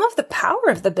 But some of the power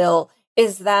of the bill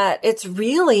is that it's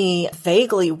really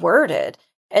vaguely worded.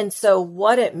 And so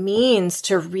what it means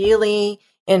to really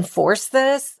enforce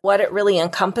this, what it really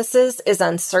encompasses is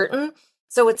uncertain.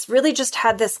 So it's really just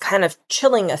had this kind of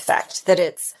chilling effect that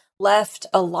it's left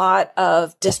a lot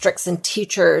of districts and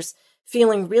teachers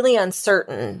feeling really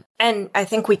uncertain. And I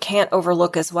think we can't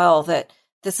overlook as well that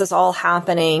this is all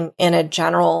happening in a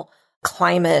general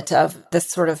climate of this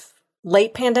sort of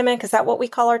late pandemic. Is that what we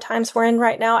call our times we're in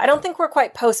right now? I don't think we're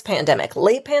quite post-pandemic.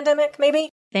 Late pandemic, maybe?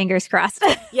 Fingers crossed.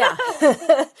 Yeah.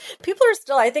 People are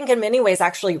still, I think, in many ways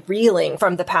actually reeling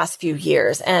from the past few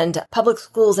years. And public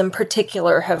schools in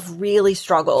particular have really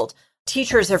struggled.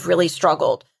 Teachers have really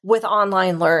struggled with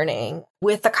online learning,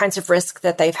 with the kinds of risk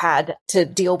that they've had to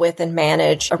deal with and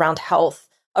manage around health,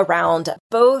 around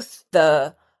both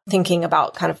the thinking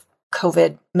about kind of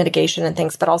COVID mitigation and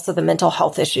things, but also the mental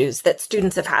health issues that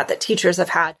students have had, that teachers have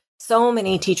had. So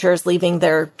many teachers leaving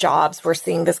their jobs. We're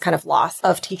seeing this kind of loss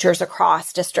of teachers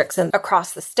across districts and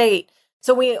across the state.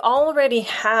 So we already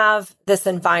have this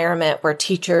environment where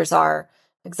teachers are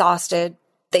exhausted.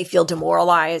 They feel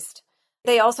demoralized.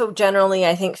 They also generally,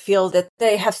 I think, feel that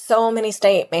they have so many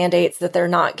state mandates that they're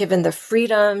not given the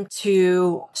freedom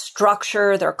to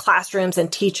structure their classrooms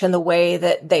and teach in the way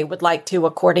that they would like to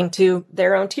according to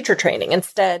their own teacher training.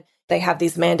 Instead, they have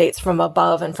these mandates from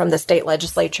above and from the state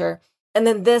legislature. And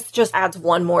then this just adds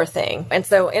one more thing. And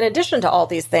so in addition to all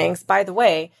these things, by the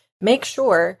way, make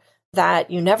sure that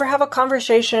you never have a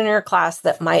conversation in your class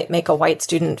that might make a white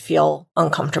student feel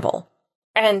uncomfortable.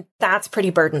 And that's pretty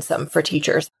burdensome for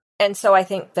teachers. And so I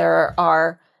think there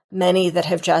are many that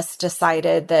have just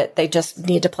decided that they just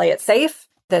need to play it safe,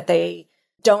 that they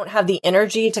don't have the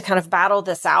energy to kind of battle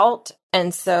this out.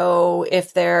 And so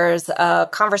if there's a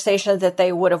conversation that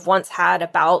they would have once had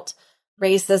about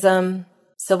racism,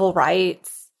 civil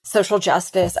rights, social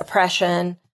justice,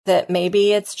 oppression, that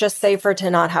maybe it's just safer to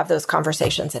not have those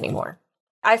conversations anymore.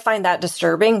 I find that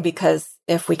disturbing because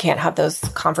if we can't have those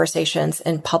conversations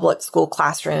in public school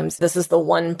classrooms, this is the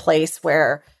one place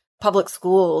where public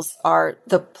schools are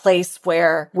the place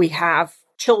where we have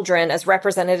children as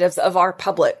representatives of our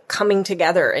public coming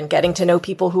together and getting to know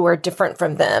people who are different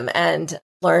from them and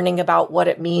learning about what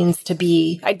it means to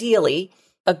be, ideally,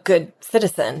 a good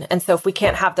citizen. And so if we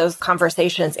can't have those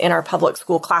conversations in our public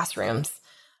school classrooms,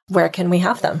 where can we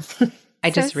have them?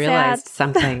 I just realized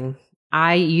something.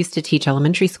 I used to teach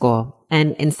elementary school,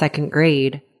 and in second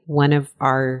grade, one of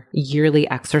our yearly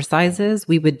exercises,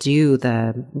 we would do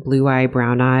the blue eye,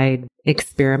 brown eye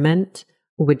experiment,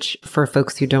 which for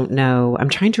folks who don't know, I'm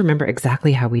trying to remember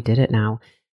exactly how we did it now.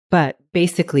 But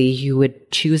basically, you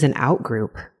would choose an out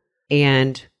group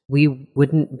and we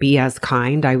wouldn't be as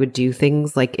kind. I would do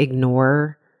things like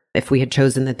ignore, if we had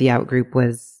chosen that the out group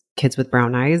was kids with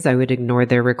brown eyes, I would ignore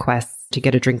their requests to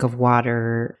get a drink of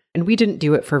water. And we didn't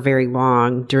do it for very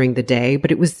long during the day,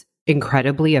 but it was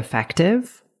incredibly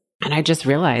effective. And I just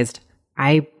realized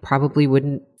I probably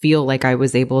wouldn't feel like I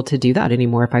was able to do that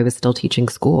anymore if I was still teaching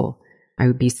school. I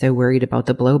would be so worried about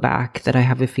the blowback that I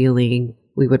have a feeling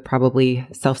we would probably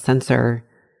self-censor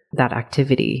that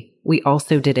activity. We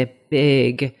also did a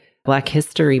big Black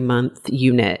History Month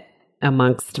unit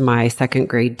amongst my second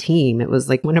grade team. It was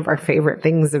like one of our favorite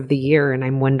things of the year. And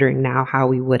I'm wondering now how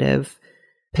we would have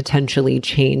potentially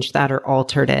changed that or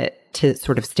altered it to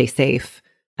sort of stay safe.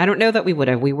 I don't know that we would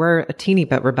have. We were a teeny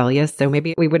bit rebellious, so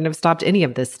maybe we wouldn't have stopped any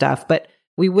of this stuff, but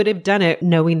we would have done it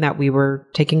knowing that we were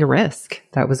taking a risk.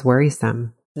 That was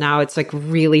worrisome. Now it's like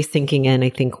really sinking in, I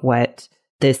think, what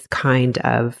this kind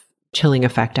of chilling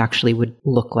effect actually would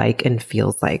look like and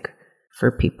feels like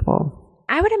for people.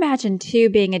 I would imagine too,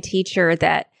 being a teacher,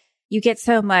 that you get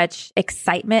so much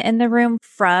excitement in the room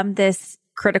from this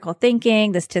critical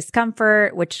thinking, this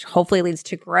discomfort, which hopefully leads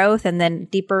to growth and then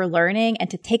deeper learning. And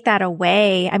to take that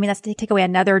away, I mean, that's to take away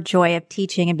another joy of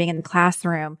teaching and being in the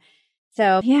classroom.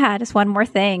 So yeah, just one more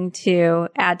thing to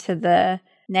add to the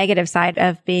negative side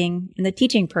of being in the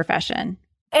teaching profession.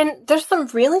 And there's some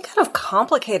really kind of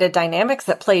complicated dynamics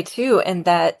at play too, in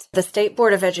that the State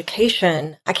Board of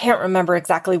Education, I can't remember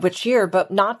exactly which year,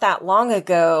 but not that long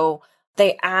ago,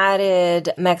 they added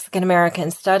Mexican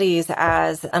American Studies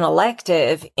as an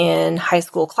elective in high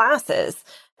school classes.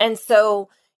 And so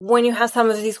when you have some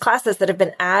of these classes that have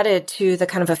been added to the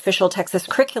kind of official Texas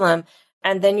curriculum,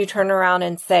 and then you turn around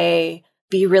and say,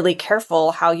 be really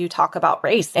careful how you talk about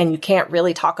race, and you can't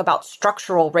really talk about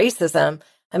structural racism.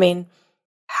 I mean,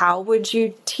 how would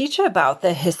you teach about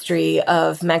the history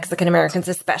of Mexican Americans,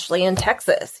 especially in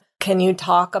Texas? Can you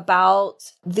talk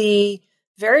about the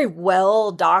very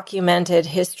well documented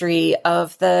history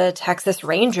of the Texas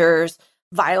Rangers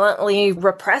violently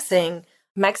repressing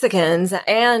Mexicans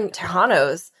and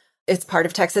Tejanos. It's part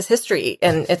of Texas history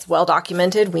and it's well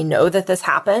documented. We know that this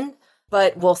happened,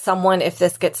 but will someone, if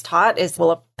this gets taught,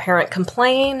 will a parent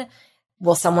complain?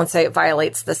 Will someone say it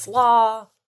violates this law?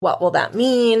 What will that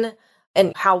mean?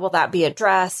 And how will that be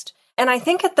addressed? And I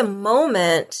think at the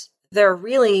moment, there are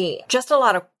really just a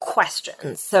lot of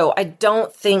questions. So I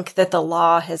don't think that the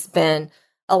law has been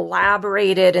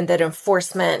elaborated and that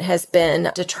enforcement has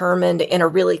been determined in a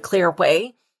really clear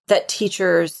way that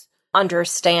teachers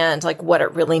understand like what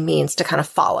it really means to kind of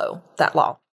follow that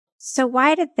law. So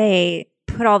why did they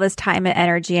put all this time and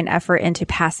energy and effort into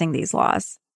passing these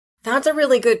laws? That's a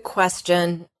really good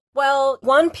question. Well,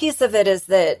 one piece of it is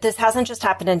that this hasn't just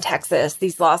happened in Texas.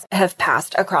 These laws have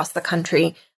passed across the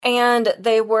country. And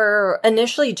they were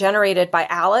initially generated by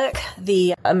ALEC,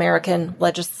 the American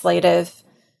Legislative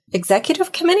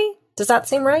Executive Committee. Does that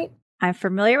seem right? I'm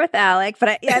familiar with ALEC, but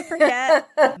I forget.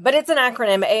 But it's an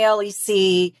acronym,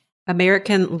 ALEC.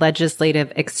 American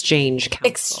Legislative Exchange Council.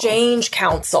 Exchange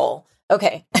Council.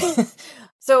 Okay.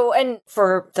 So, and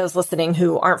for those listening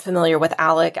who aren't familiar with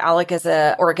ALEC, ALEC is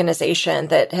an organization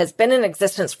that has been in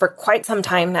existence for quite some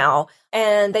time now.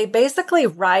 And they basically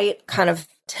write kind of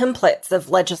templates of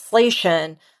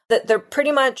legislation that they're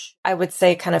pretty much, I would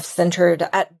say, kind of centered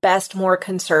at best more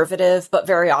conservative, but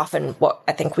very often what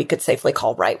I think we could safely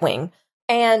call right wing.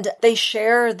 And they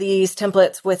share these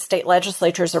templates with state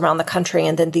legislatures around the country.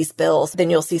 And then these bills, then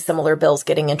you'll see similar bills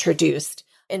getting introduced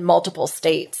in multiple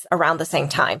states around the same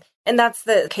time. And that's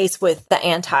the case with the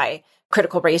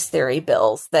anti-critical race theory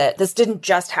bills, that this didn't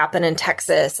just happen in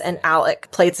Texas, and ALEC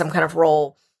played some kind of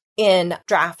role in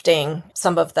drafting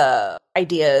some of the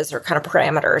ideas or kind of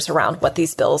parameters around what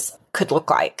these bills could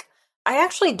look like. I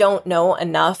actually don't know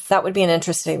enough. That would be an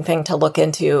interesting thing to look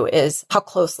into, is how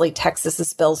closely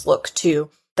Texas's bills look to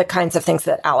the kinds of things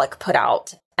that ALEC put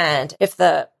out. And if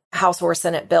the House or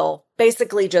Senate bill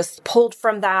basically just pulled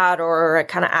from that or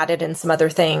kind of added in some other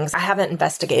things. I haven't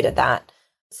investigated that.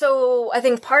 So I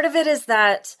think part of it is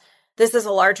that this is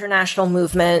a larger national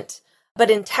movement.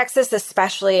 But in Texas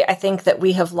especially, I think that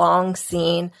we have long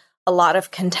seen a lot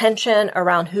of contention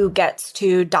around who gets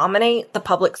to dominate the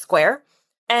public square.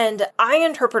 And I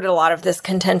interpret a lot of this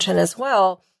contention as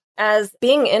well as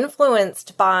being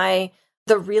influenced by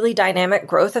the really dynamic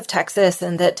growth of Texas,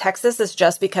 and that Texas is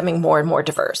just becoming more and more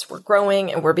diverse. We're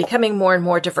growing and we're becoming more and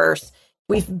more diverse.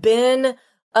 We've been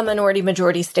a minority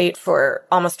majority state for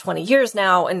almost 20 years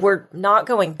now, and we're not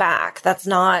going back. That's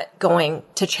not going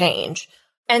to change.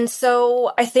 And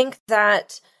so I think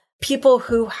that people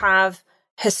who have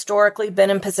historically been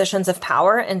in positions of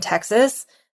power in Texas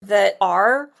that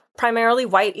are primarily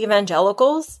white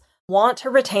evangelicals want to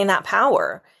retain that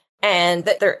power. And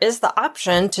that there is the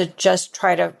option to just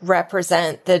try to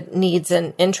represent the needs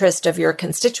and interest of your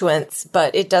constituents.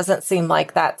 But it doesn't seem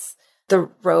like that's the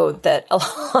road that a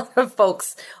lot of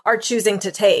folks are choosing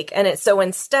to take. And so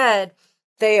instead,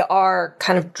 they are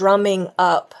kind of drumming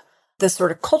up this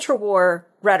sort of culture war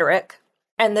rhetoric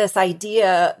and this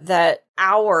idea that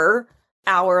our,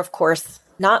 of course,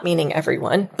 not meaning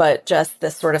everyone, but just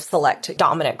this sort of select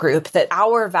dominant group, that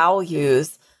our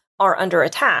values are under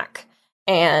attack.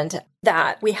 And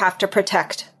that we have to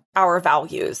protect our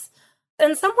values.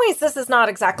 In some ways, this is not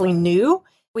exactly new.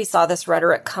 We saw this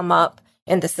rhetoric come up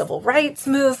in the civil rights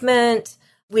movement.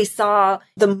 We saw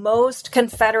the most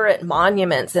Confederate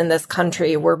monuments in this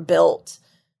country were built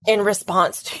in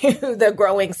response to the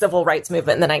growing civil rights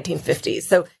movement in the 1950s.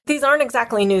 So these aren't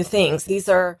exactly new things.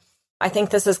 I think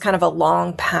this is kind of a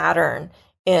long pattern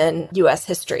in U.S.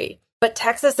 history. But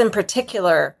Texas in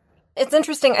particular, it's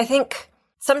interesting. I think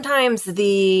sometimes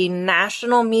the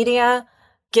national media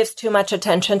gives too much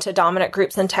attention to dominant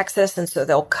groups in Texas, and so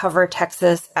they'll cover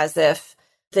Texas as if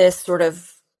this sort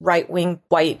of right-wing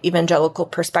white evangelical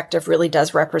perspective really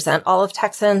does represent all of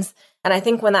Texans. And I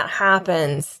think when that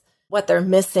happens, what they're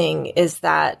missing is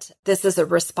that this is a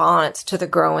response to the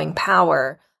growing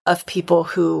power of people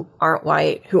who aren't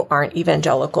white, who aren't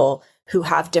evangelical, who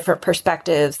have different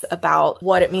perspectives about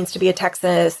what it means to be a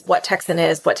Texan, what Texan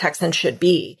is, what Texan should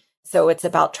be. So it's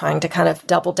about trying to kind of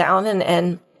double down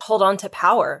and hold on to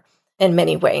power in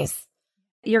many ways.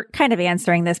 You're kind of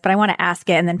answering this, but I want to ask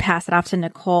it and then pass it off to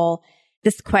Nicole.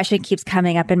 This question keeps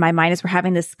coming up in my mind as we're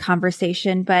having this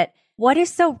conversation, but what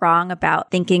is so wrong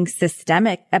about thinking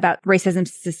about racism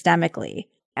systemically?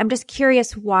 I'm just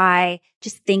curious why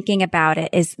just thinking about it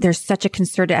is there's such a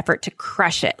concerted effort to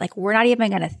crush it. Like, we're not even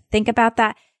going to think about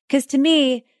that. Because to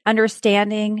me,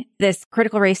 understanding this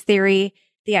critical race theory,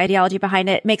 the ideology behind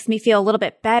it, makes me feel a little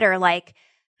bit better. Like,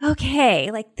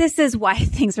 okay, like this is why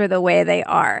things are the way they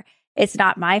are. It's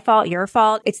not my fault, your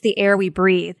fault. It's the air we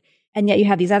breathe. And yet you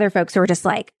have these other folks who are just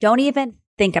like, don't even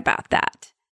think about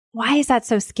that. Why is that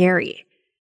so scary?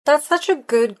 That's such a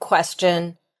good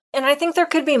question. And I think there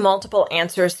could be multiple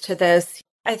answers to this.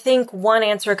 I think one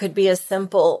answer could be as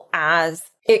simple as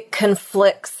it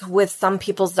conflicts with some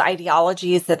people's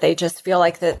ideologies that they just feel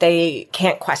like that they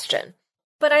can't question.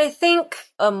 But I think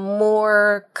a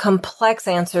more complex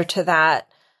answer to that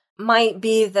might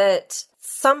be that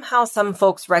somehow some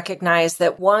folks recognize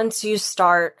that once you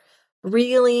start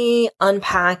really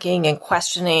unpacking and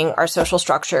questioning our social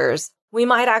structures, we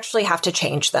might actually have to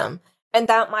change them. And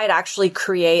that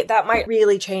might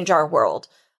really change our world.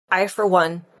 I, for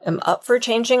one, am up for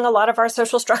changing a lot of our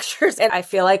social structures. And I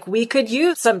feel like we could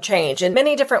use some change in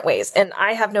many different ways. And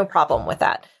I have no problem with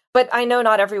that. But I know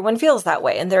not everyone feels that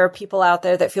way. And there are people out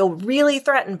there that feel really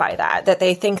threatened by that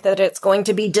they think that it's going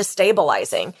to be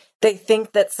destabilizing. They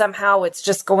think that somehow it's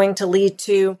just going to lead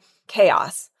to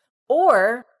chaos.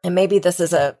 Or, and maybe this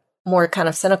is a more kind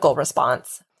of cynical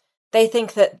response, they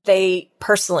think that they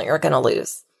personally are going to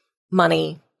lose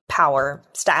money, power,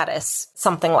 status,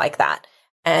 something like that.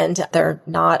 And they're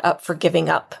not up for giving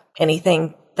up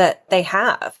anything that they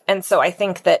have. And so I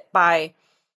think that by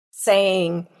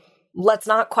saying, let's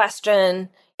not question,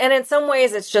 and in some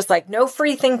ways it's just like no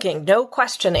free thinking, no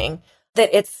questioning, that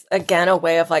it's again a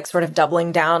way of like sort of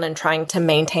doubling down and trying to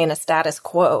maintain a status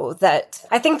quo. That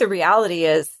I think the reality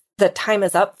is the time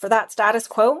is up for that status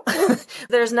quo.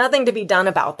 There's nothing to be done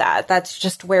about that. That's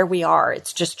just where we are.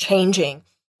 It's just changing.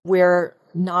 We're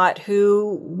not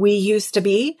who we used to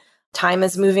be. Time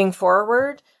is moving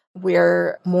forward.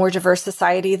 We're more diverse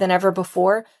society than ever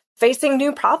before, facing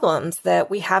new problems that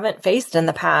we haven't faced in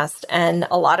the past. And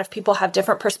a lot of people have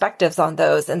different perspectives on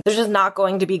those. And they're just not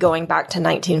going to be going back to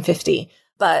 1950.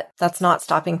 But that's not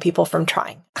stopping people from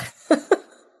trying.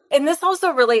 And this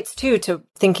also relates, too, to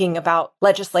thinking about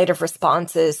legislative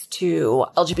responses to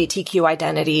LGBTQ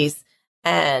identities.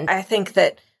 And I think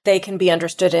that they can be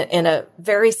understood in a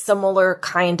very similar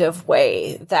kind of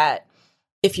way, that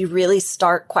if you really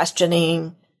start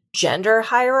questioning gender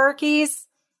hierarchies,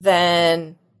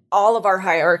 then all of our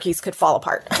hierarchies could fall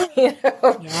apart. You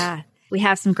know? Yeah. We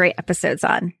have some great episodes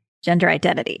on gender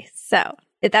identity. So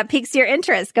if that piques your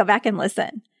interest, go back and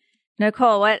listen.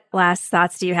 Nicole, what last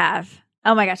thoughts do you have?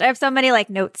 Oh my gosh, I have so many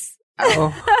like notes.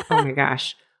 Oh my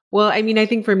gosh. Well, I mean, I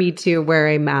think for me too, where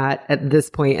I'm at this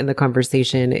point in the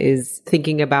conversation is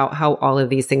thinking about how all of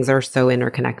these things are so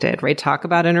interconnected, right? Talk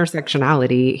about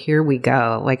intersectionality. Here we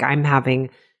go. Like I'm having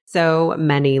so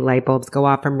many light bulbs go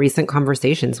off from recent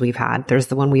conversations we've had. There's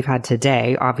the one we've had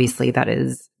today. Obviously, that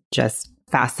is just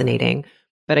fascinating.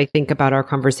 But I think about our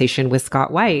conversation with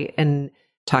Scott White and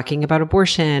talking about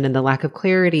abortion and the lack of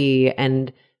clarity,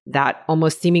 and that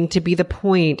almost seeming to be the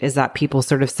point is that people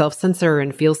sort of self-censor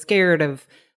and feel scared of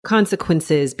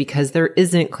consequences because there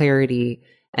isn't clarity.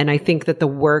 And I think that the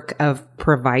work of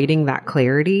providing that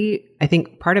clarity, I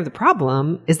think part of the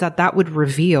problem is that would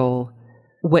reveal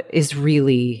what is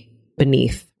really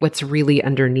beneath, what's really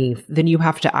underneath. Then you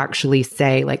have to actually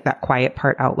say like that quiet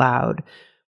part out loud.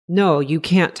 No, you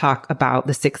can't talk about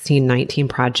the 1619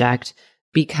 Project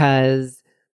because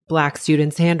Black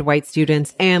students and white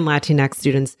students and Latinx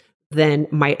students then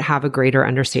might have a greater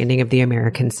understanding of the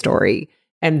American story.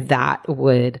 And that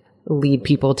would lead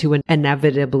people to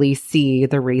inevitably see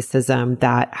the racism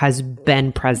that has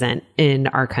been present in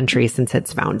our country since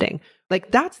its founding.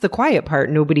 Like that's the quiet part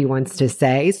nobody wants to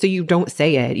say. So you don't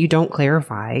say it. You don't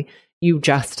clarify. You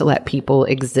just let people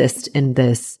exist in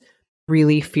this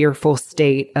really fearful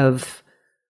state of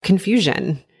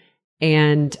confusion.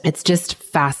 And it's just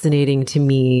fascinating to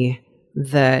me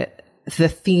the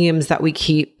themes that we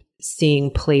keep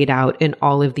seeing played out in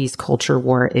all of these culture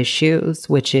war issues,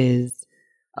 which is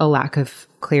a lack of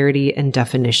clarity and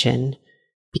definition,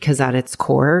 because at its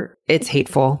core, it's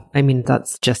hateful. I mean,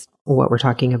 that's just what we're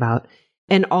talking about.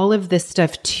 And all of this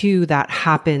stuff too, that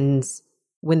happens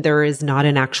when there is not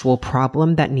an actual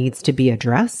problem that needs to be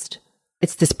addressed.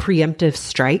 It's this preemptive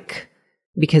strike.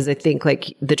 Because I think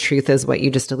like the truth is what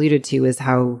you just alluded to is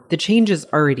how the change is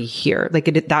already here. Like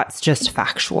that's just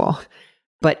factual.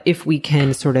 But if we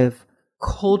can sort of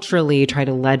culturally try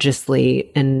to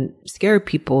legislate and scare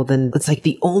people, then it's like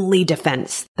the only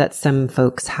defense that some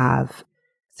folks have.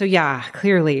 So yeah,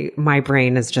 clearly my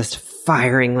brain is just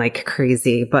firing like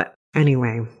crazy. But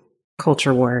anyway,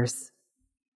 culture wars.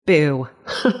 Boo.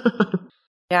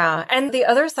 Yeah. And the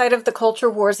other side of the culture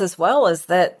wars as well is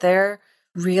that they're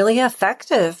really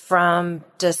effective from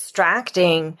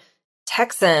distracting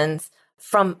Texans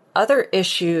from other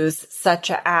issues such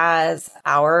as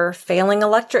our failing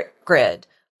electric grid,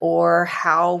 or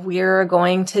how we're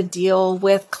going to deal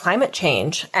with climate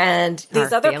change and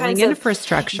these other kinds of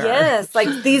infrastructure. Yes,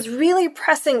 like these really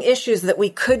pressing issues that we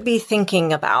could be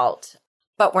thinking about,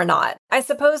 but we're not. I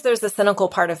suppose there's a cynical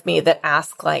part of me that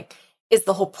asks, like, is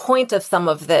the whole point of some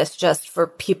of this just for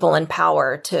people in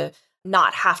power to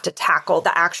not have to tackle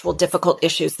the actual difficult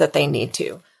issues that they need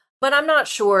to? But I'm not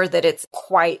sure that it's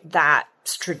quite that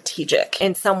strategic.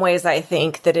 In some ways, I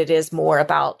think that it is more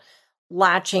about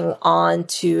latching on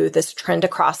to this trend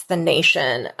across the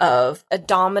nation of a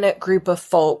dominant group of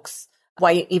folks,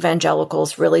 white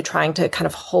evangelicals, really trying to kind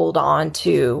of hold on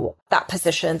to that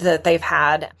position that they've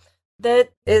had that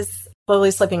is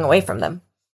slowly slipping away from them.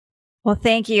 Well,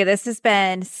 thank you. This has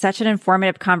been such an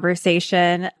informative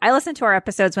conversation. I listen to our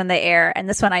episodes when they air, and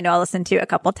this one I know I'll listen to a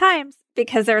couple times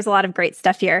because there's a lot of great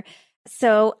stuff here.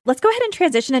 So let's go ahead and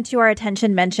transition into our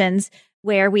attention mentions,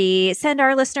 where we send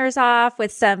our listeners off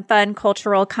with some fun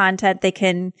cultural content they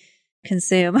can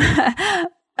consume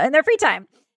in their free time.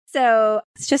 So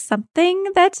it's just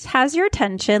something that has your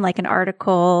attention, like an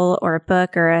article or a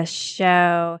book or a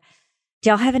show. Do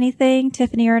y'all have anything,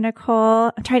 Tiffany or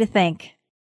Nicole? I'm trying to think.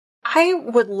 I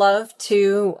would love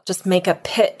to just make a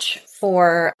pitch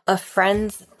for a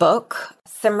friend's book.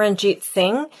 Simranjeet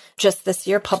Singh just this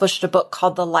year published a book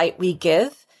called The Light We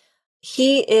Give.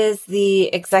 He is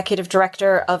the executive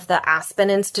director of the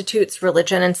Aspen Institute's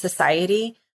Religion and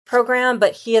Society program,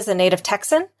 but he is a native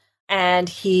Texan, and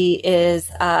he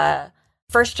is a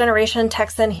first-generation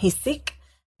Texan. He's Sikh,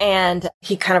 and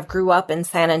he kind of grew up in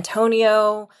San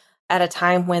Antonio at a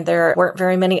time when there weren't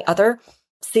very many other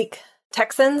Sikh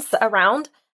Texans around,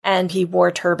 and he wore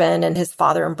a turban, and his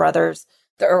father and brothers,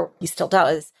 or he still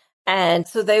does. And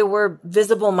so they were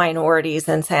visible minorities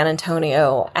in San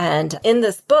Antonio. And in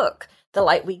this book, The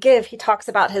Light We Give, he talks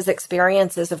about his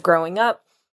experiences of growing up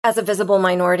as a visible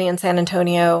minority in San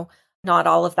Antonio. Not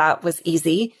all of that was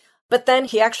easy. But then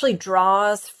he actually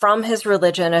draws from his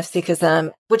religion of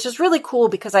Sikhism, which is really cool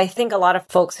because I think a lot of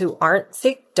folks who aren't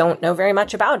Sikh don't know very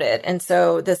much about it. And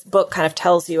so this book kind of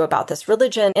tells you about this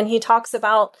religion. And he talks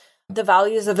about the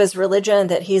values of his religion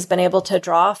that he's been able to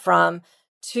draw from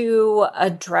to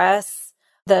address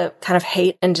the kind of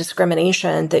hate and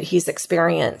discrimination that he's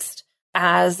experienced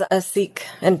as a Sikh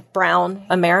and brown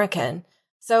American.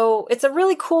 So it's a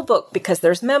really cool book because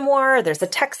there's memoir, there's a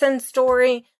Texan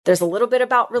story, there's a little bit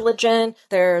about religion.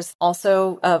 There's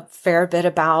also a fair bit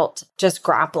about just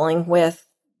grappling with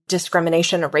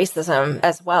discrimination and racism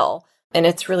as well. And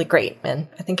it's really great. And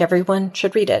I think everyone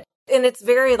should read it. And it's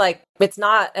very it's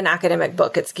not an academic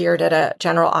book. It's geared at a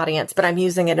general audience, but I'm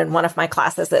using it in one of my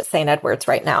classes at St. Edward's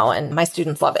right now, and my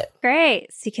students love it.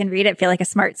 Great. So you can read it, feel like a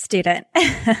smart student.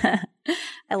 I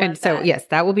love and so, that. yes,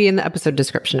 that will be in the episode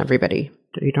description, everybody.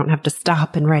 You don't have to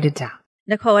stop and write it down.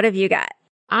 Nicole, what have you got?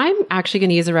 I'm actually going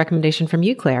to use a recommendation from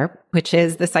you, Claire, which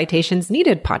is the Citations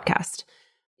Needed podcast.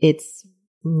 It's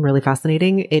really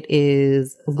fascinating. It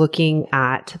is looking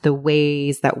at the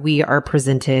ways that we are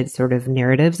presented sort of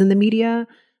narratives in the media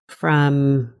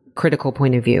from critical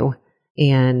point of view.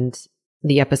 And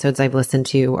the episodes I've listened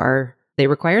to they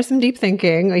require some deep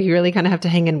thinking. Like you really kind of have to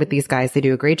hang in with these guys. They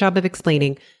do a great job of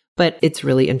explaining, but it's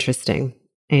really interesting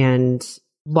and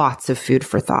lots of food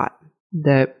for thought.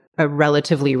 A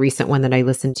relatively recent one that I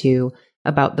listened to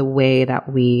about the way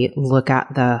that we look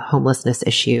at the homelessness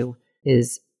issue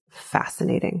is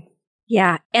fascinating.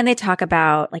 Yeah. And they talk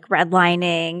about like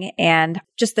redlining and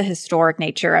just the historic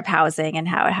nature of housing and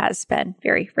how it has been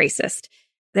very racist.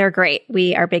 They're great.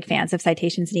 We are big fans of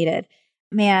Citations Needed.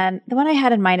 Man, the one I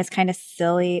had in mind is kind of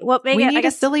silly. Well, maybe we need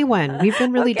a silly one. We've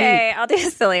been really deep. Okay, I'll do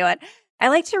a silly one. I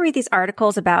like to read these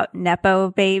articles about Nepo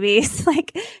babies,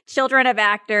 like children of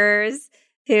actors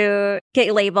who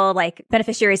get labeled like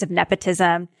beneficiaries of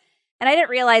nepotism. And I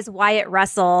didn't realize Wyatt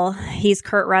Russell, he's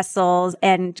Kurt Russell's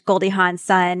and Goldie Hawn's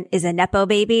son, is a Nepo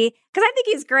baby. Because I think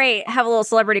he's great. Have a little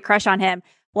celebrity crush on him.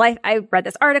 Well, I read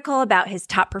this article about his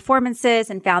top performances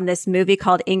and found this movie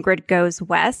called Ingrid Goes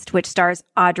West, which stars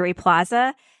Aubrey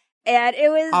Plaza. And it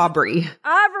was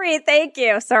Aubrey, thank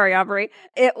you. Sorry, Aubrey.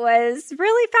 It was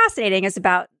really fascinating. It's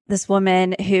about this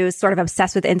woman who's sort of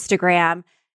obsessed with Instagram,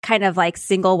 kind of like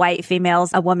single white females,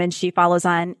 a woman she follows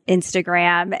on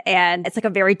Instagram. And it's like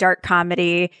a very dark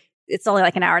comedy. It's only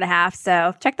like an hour and a half.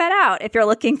 So check that out if you're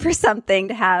looking for something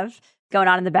to have going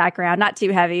on in the background. Not too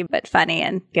heavy, but funny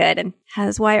and good. And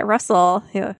has Wyatt Russell,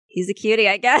 he's a cutie,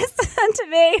 I guess, to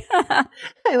me.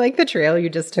 I like the trail you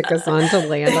just took us on to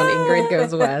land on Ingrid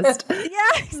Goes West.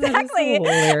 Yeah, exactly.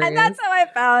 And that's how I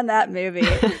found that movie.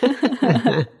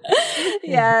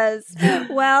 Yes.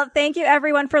 Well, thank you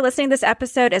everyone for listening to this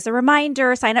episode. As a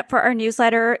reminder, sign up for our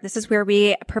newsletter. This is where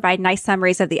we provide nice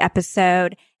summaries of the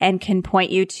episode and can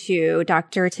point you to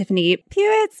Dr. Tiffany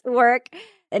Puett's work.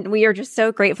 And we are just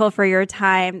so grateful for your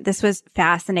time. This was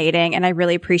fascinating, and I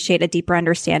really appreciate a deeper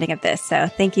understanding of this. So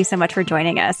thank you so much for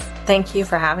joining us. Thank you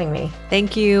for having me.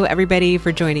 Thank you, everybody,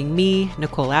 for joining me,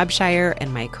 Nicole Abshire,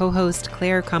 and my co-host,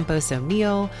 Claire Campos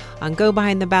O'Neill, on Go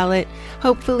Behind the Ballot.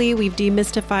 Hopefully, we've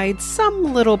demystified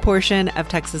some little portion of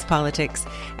Texas politics,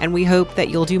 and we hope that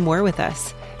you'll do more with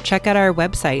us. Check out our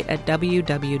website at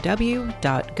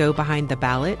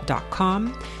www.gobehindtheballot.com,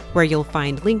 where you'll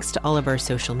find links to all of our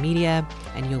social media,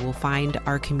 and you will find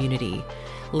our community.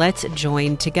 Let's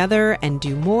join together and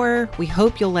do more. We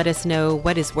hope you'll let us know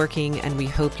what is working, and we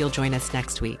hope you'll join us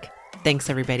next week. Thanks,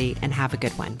 everybody, and have a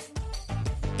good one.